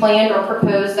who you planned or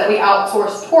proposed that we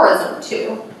outsource tourism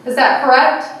to. Is that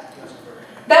correct?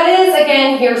 That is,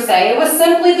 again, hearsay. It was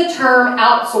simply the term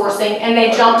outsourcing, and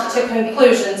they jumped to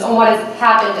conclusions on what has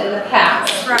happened in the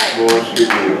past. Right. Well, excuse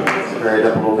me, carry it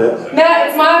up a little bit. Matt,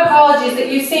 it's my apologies that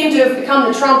you seem to have become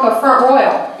the Trump of Front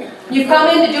Royal. You've come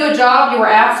in to do a job you were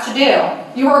asked to do.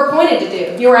 You were appointed to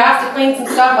do. You were asked to clean some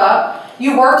stuff up.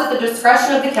 You worked at the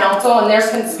discretion of the council, and there's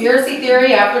conspiracy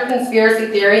theory after conspiracy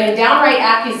theory and downright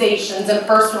accusations and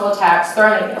personal attacks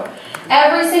thrown at you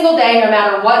every single day, no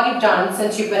matter what you've done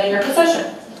since you've been in your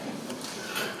position.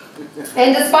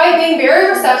 And despite being very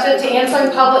receptive to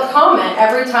answering public comment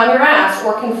every time you're asked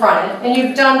or confronted, and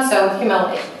you've done so with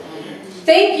humility.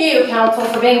 Thank you, council,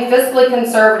 for being fiscally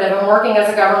conservative and working as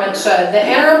a government should. The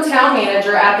interim town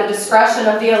manager at the discretion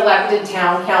of the elected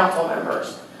town council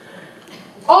members.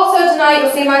 Also tonight,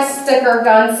 you'll see my sticker,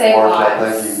 Gun Save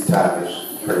Lives. Thank you, time is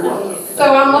pretty well.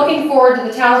 So I'm looking forward to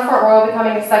the town of Front Royal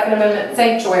becoming a Second Amendment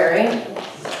sanctuary.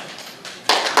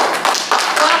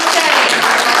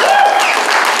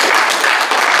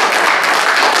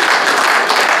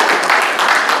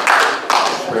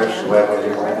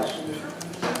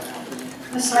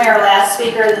 Mr. Mayor, last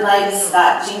speaker of the night is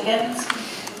Scott Jenkins.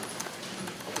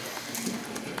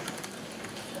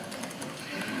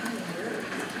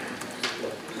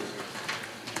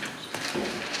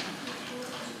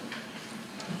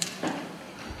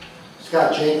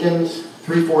 Scott Jenkins,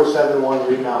 3471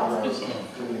 Reed Mountain Road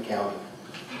in the county.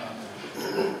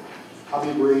 I'll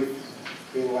be brief,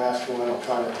 being the last one, I don't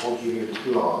try to hold you here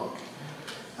too long.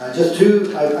 I've sent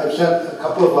a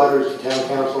couple of letters to town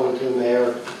council and to the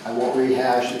mayor. I won't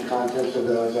rehash the contents of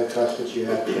those. I trust that you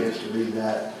have a chance to read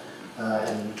that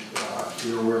and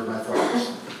you're aware of my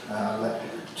thoughts. But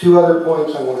two other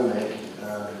points I want to make.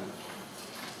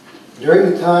 During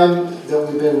the time that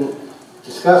we've been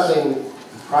discussing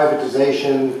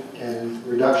privatization and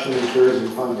reduction in tourism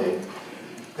funding,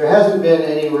 there hasn't been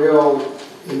any real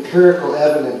empirical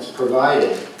evidence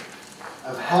provided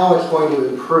of how it's going to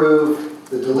improve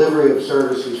the delivery of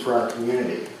services for our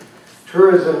community.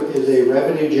 Tourism is a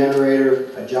revenue generator,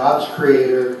 a jobs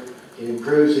creator. It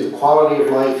improves the quality of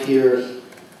life here,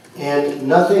 and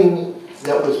nothing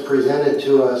that was presented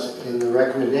to us in the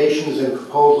recommendations and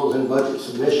proposals and budget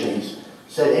submissions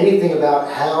said anything about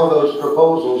how those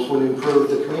proposals would improve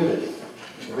the community,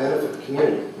 or benefit the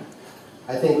community.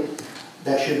 I think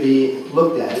that should be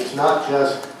looked at. It's not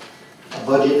just a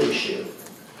budget issue.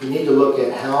 We need to look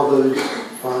at how those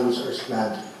funds are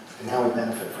spent and how we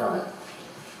benefit from it.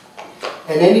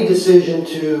 And any decision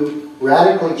to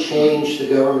radically change the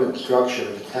government structure,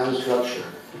 the town structure,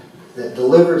 that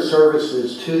delivers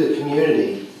services to the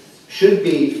community should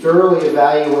be thoroughly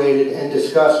evaluated and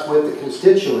discussed with the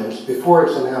constituents before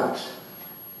it's announced.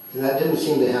 And that didn't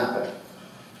seem to happen.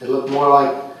 It looked more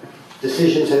like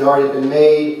decisions had already been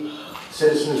made,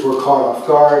 citizens were caught off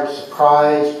guard,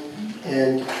 surprised,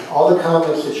 and all the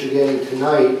comments that you're getting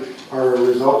tonight are a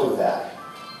result of that.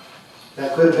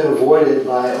 That could have been avoided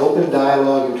by open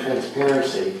dialogue and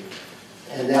transparency,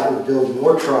 and that would build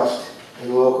more trust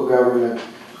in local government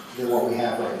than what we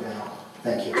have right now.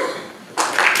 Thank you.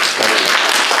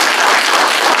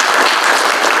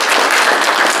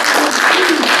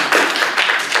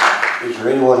 Is there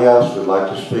anyone else who would like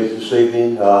to speak this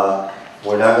evening?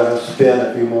 We're not going to spend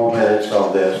a few more minutes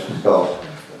on this because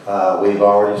we've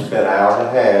already spent an hour and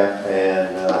a half,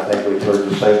 and I think we've heard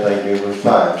the same thing numerous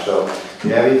times. So if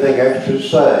you have anything extra to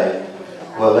say,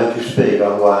 we'll let you speak.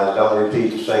 Otherwise, don't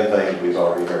repeat the same things we've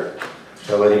already heard.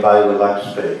 So anybody would like to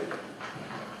speak?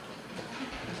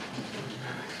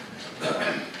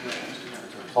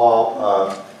 Paul,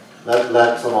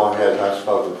 let someone who has not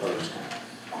spoken first.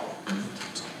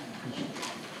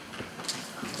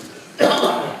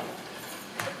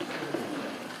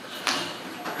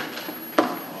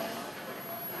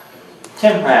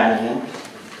 Tim Radigan,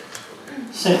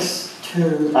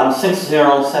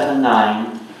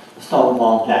 6079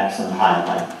 Stonewall Jackson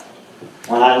Highway.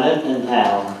 When I lived in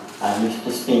town, I used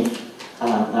to speak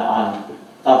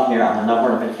up here on a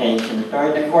number of occasions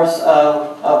during the course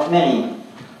of many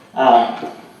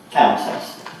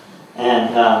councils.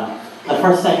 And the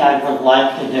first thing I would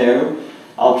like to do,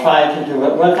 I'll try to do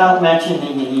it without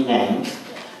mentioning any names.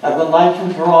 I would like to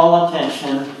draw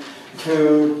attention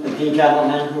to the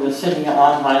gentleman who is sitting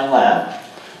on my left,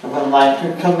 would like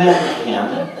to commend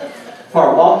him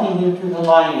for walking into the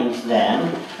Lion's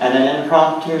Den at an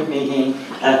impromptu meeting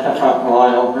at the Front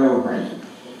Royal Brewery.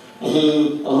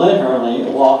 He literally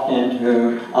walked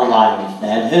into a Lion's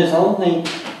Den. His only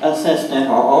assistant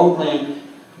or only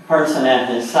person at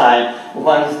his side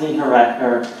was the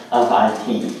director of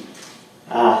IT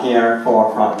here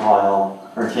for Front Royal,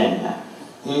 Virginia.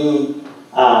 He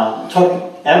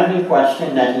took every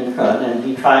question that he could and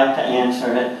he tried to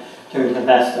answer it to the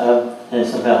best of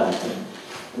his ability.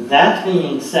 That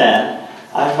being said,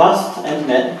 I must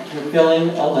admit to feeling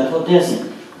a little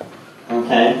dizzy,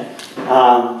 okay?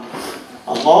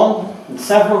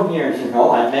 Several years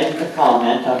ago, I made the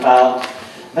comment about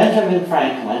Benjamin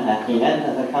Franklin at the end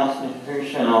of the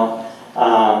constitutional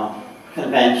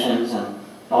conventions and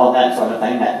all that sort of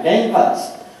thing that gave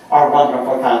us our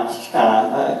wonderful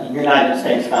United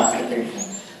States Constitution.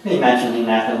 Be mentioning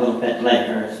that a little bit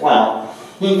later as well.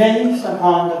 He gazed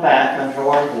upon the back of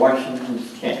George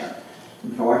Washington's chair.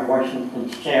 George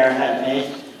Washington's chair had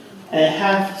a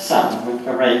half sun with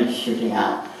the rays shooting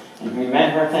out. And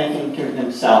remember thinking to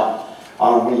himself,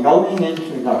 are we going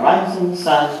into the rising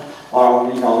sun or are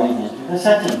we going into the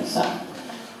setting sun?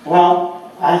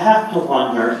 Well, I have to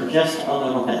wonder just a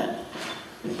little bit,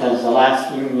 because the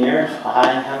last few years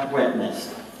I have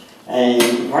witnessed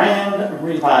a grand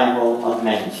revival of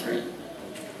Main Street.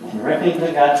 And ripping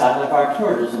the guts out of our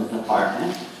tourism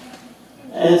department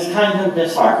is kind of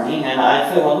disheartening, and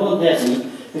I feel a little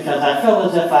dizzy because I feel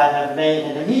as if I have made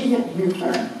an immediate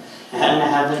U-turn and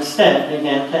have instead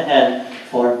begun to head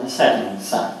toward the setting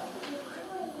sun.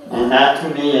 And that to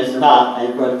me is not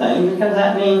a good thing, because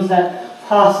that means that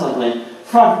possibly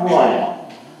Front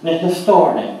Royal, the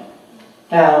historic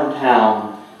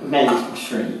downtown Main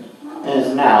Street,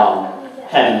 is now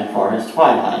heading for his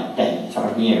twilight days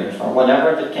or years or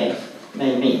whatever the case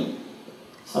may be.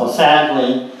 So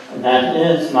sadly, that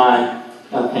is my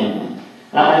opinion.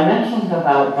 Now I mentioned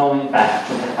about going back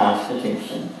to the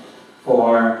Constitution.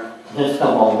 For just a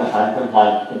moment, I would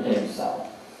like to do so.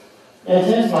 It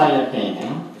is my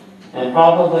opinion, and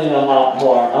probably a lot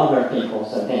more other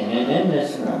people's opinion in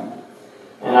this room,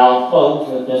 and I'll close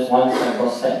with this one simple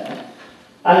statement.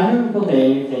 I do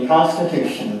believe the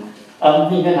Constitution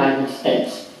of the United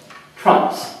States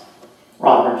trumps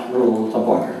Robert's Rules of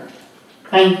Order.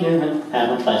 Thank you, and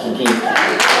have a pleasant evening.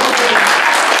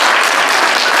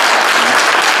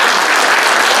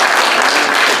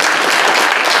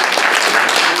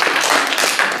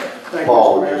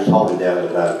 Paul, we're just holding down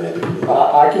about a minute.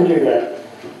 I can do that.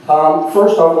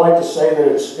 First, I would like to say that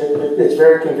it's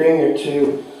very convenient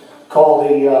to call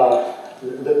the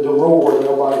rule where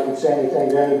nobody can say anything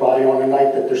to anybody on the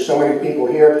night that there's so many people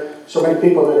here, so many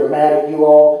people that are mad at you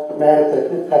all, mad at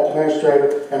the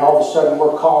administrator, and all of a sudden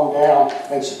we're calmed down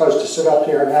and supposed to sit up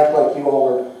here and act like you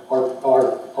all are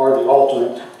the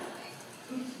alternate.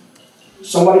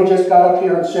 Somebody just got up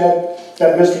here and said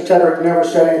that Mr. Tedrick never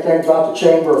said anything about the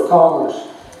Chamber of Commerce.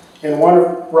 In one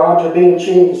of Roger B.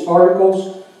 Cheney's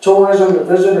articles, Tourism, the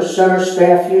Visitor Center,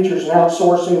 Staff Futures and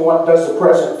Outsourcing, What Does the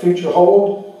Present Future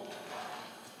Hold?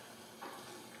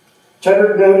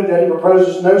 Tedrick noted that he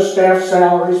proposes no staff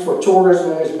salaries for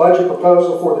tourism in his budget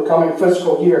proposal for the coming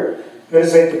fiscal year. It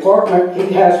is a department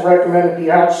he has recommended be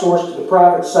outsourced to the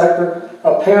private sector,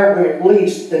 apparently at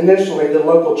least initially the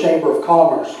local Chamber of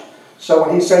Commerce. So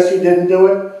when he says he didn't do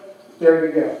it, there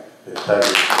you go. Thank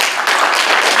you.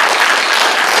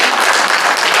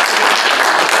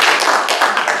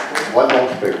 One more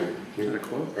speaker. Give it a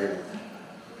quote.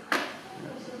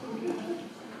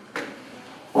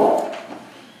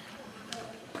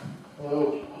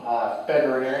 Hello,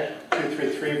 Ben Ranieri,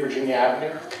 233 Virginia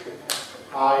Avenue.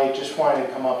 I just wanted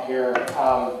to come up here.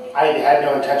 I had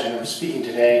no intention of speaking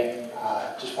today.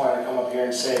 Just wanted to come up here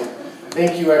and say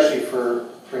thank you actually for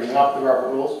bringing up the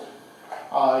Robert Rules.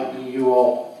 You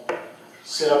all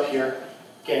sit up here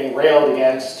getting railed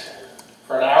against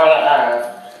for an hour and a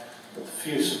half with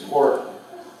few support.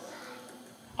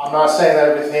 I'm not saying that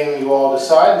everything you all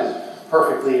decide is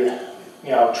perfectly,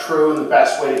 true and the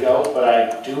best way to go, but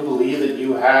I do believe that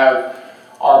you have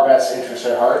our best interests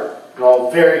at heart. You're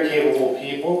all very capable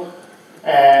people,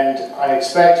 and I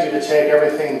expect you to take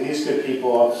everything these good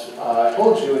people have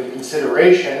told you into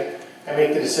consideration and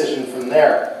make the decision from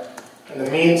there. In the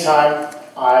meantime,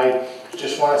 I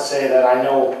just want to say that I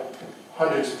know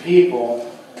hundreds of people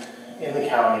in the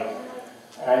county,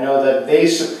 and I know that they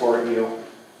support you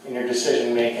in your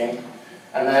decision making,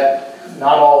 and that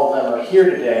not all of them are here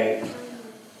today,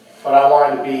 but I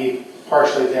wanted to be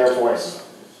partially their voice.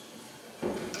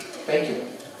 Thank you.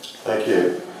 Thank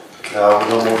you. Now,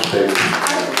 no more speakers.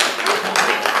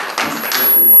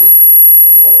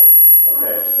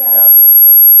 Okay.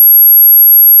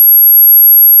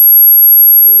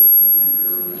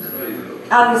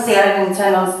 obviously I didn't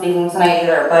intend on speaking tonight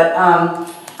either, but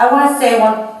I want to say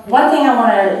one thing I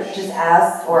want to just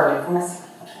ask, or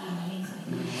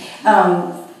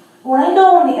when I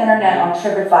go on the internet, on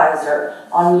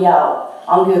TripAdvisor, on Yelp,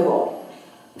 on Google,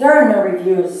 there are no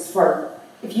reviews for,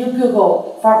 if you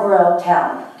Google Front Royal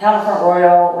town of Front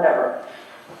Royal, whatever,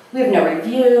 we have no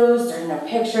reviews, there's no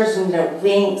pictures, there's no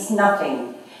links,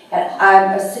 nothing. And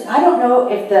I don't know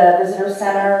if the visitor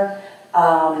center,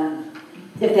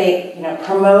 if they,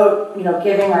 promote,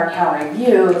 giving our town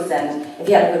reviews and if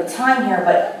you had a good time here,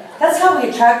 but that's how we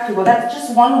attract people. That's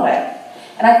just one way.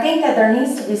 And I think that there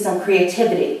needs to be some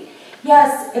creativity.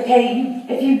 Yes, okay,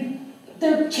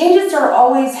 the changes are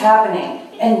always happening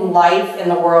in life, in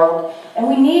the world, and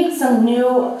we need some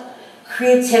new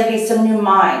creativity, some new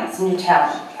minds, some new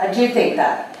talent. I do think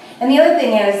that. And the other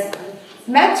thing is,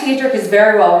 Matt Tiedrich is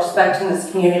very well respected in this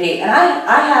community, and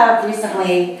I have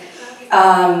recently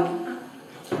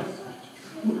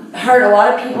heard a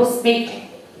lot of people speak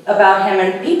about him,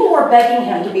 and people were begging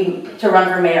him to run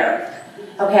for mayor.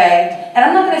 Okay? And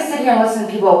I'm not going to sit here and listen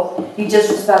to people be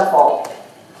disrespectful.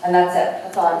 And that's it.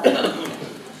 That's all.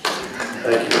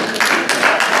 Thank you.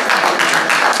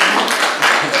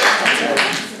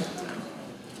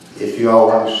 If you all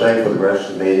want to stay for the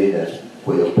rest of the meeting,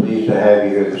 we're pleased to have you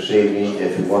here this evening.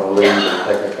 If you want to leave and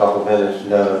take a couple minutes,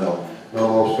 no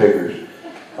more speakers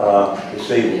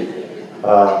this evening.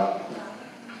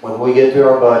 When we get to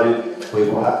our budget,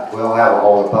 we'll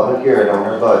hold a public hearing on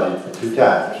our budget 2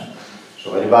 times. So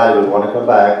anybody would want to come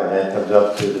back when that comes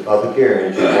up to the public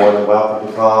hearing, you're more than welcome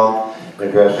to come and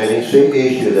address any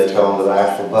issue that's on the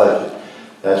actual budget.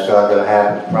 That's not going to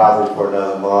happen probably for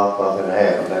another month and a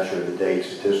half. I'm not sure the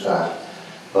dates at this time.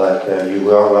 But you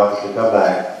are welcome to come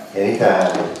back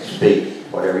anytime and speak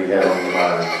whatever you have on your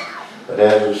mind. But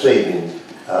as this evening,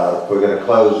 we're going to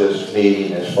close this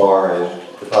meeting as far as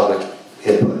the public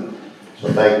input.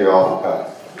 So thank you all for coming.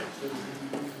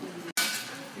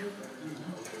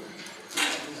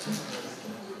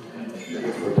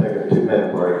 We'll take a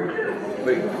 2-minute break.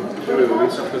 Wait, we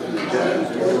something to the agenda.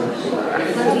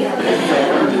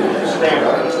 Stand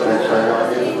up.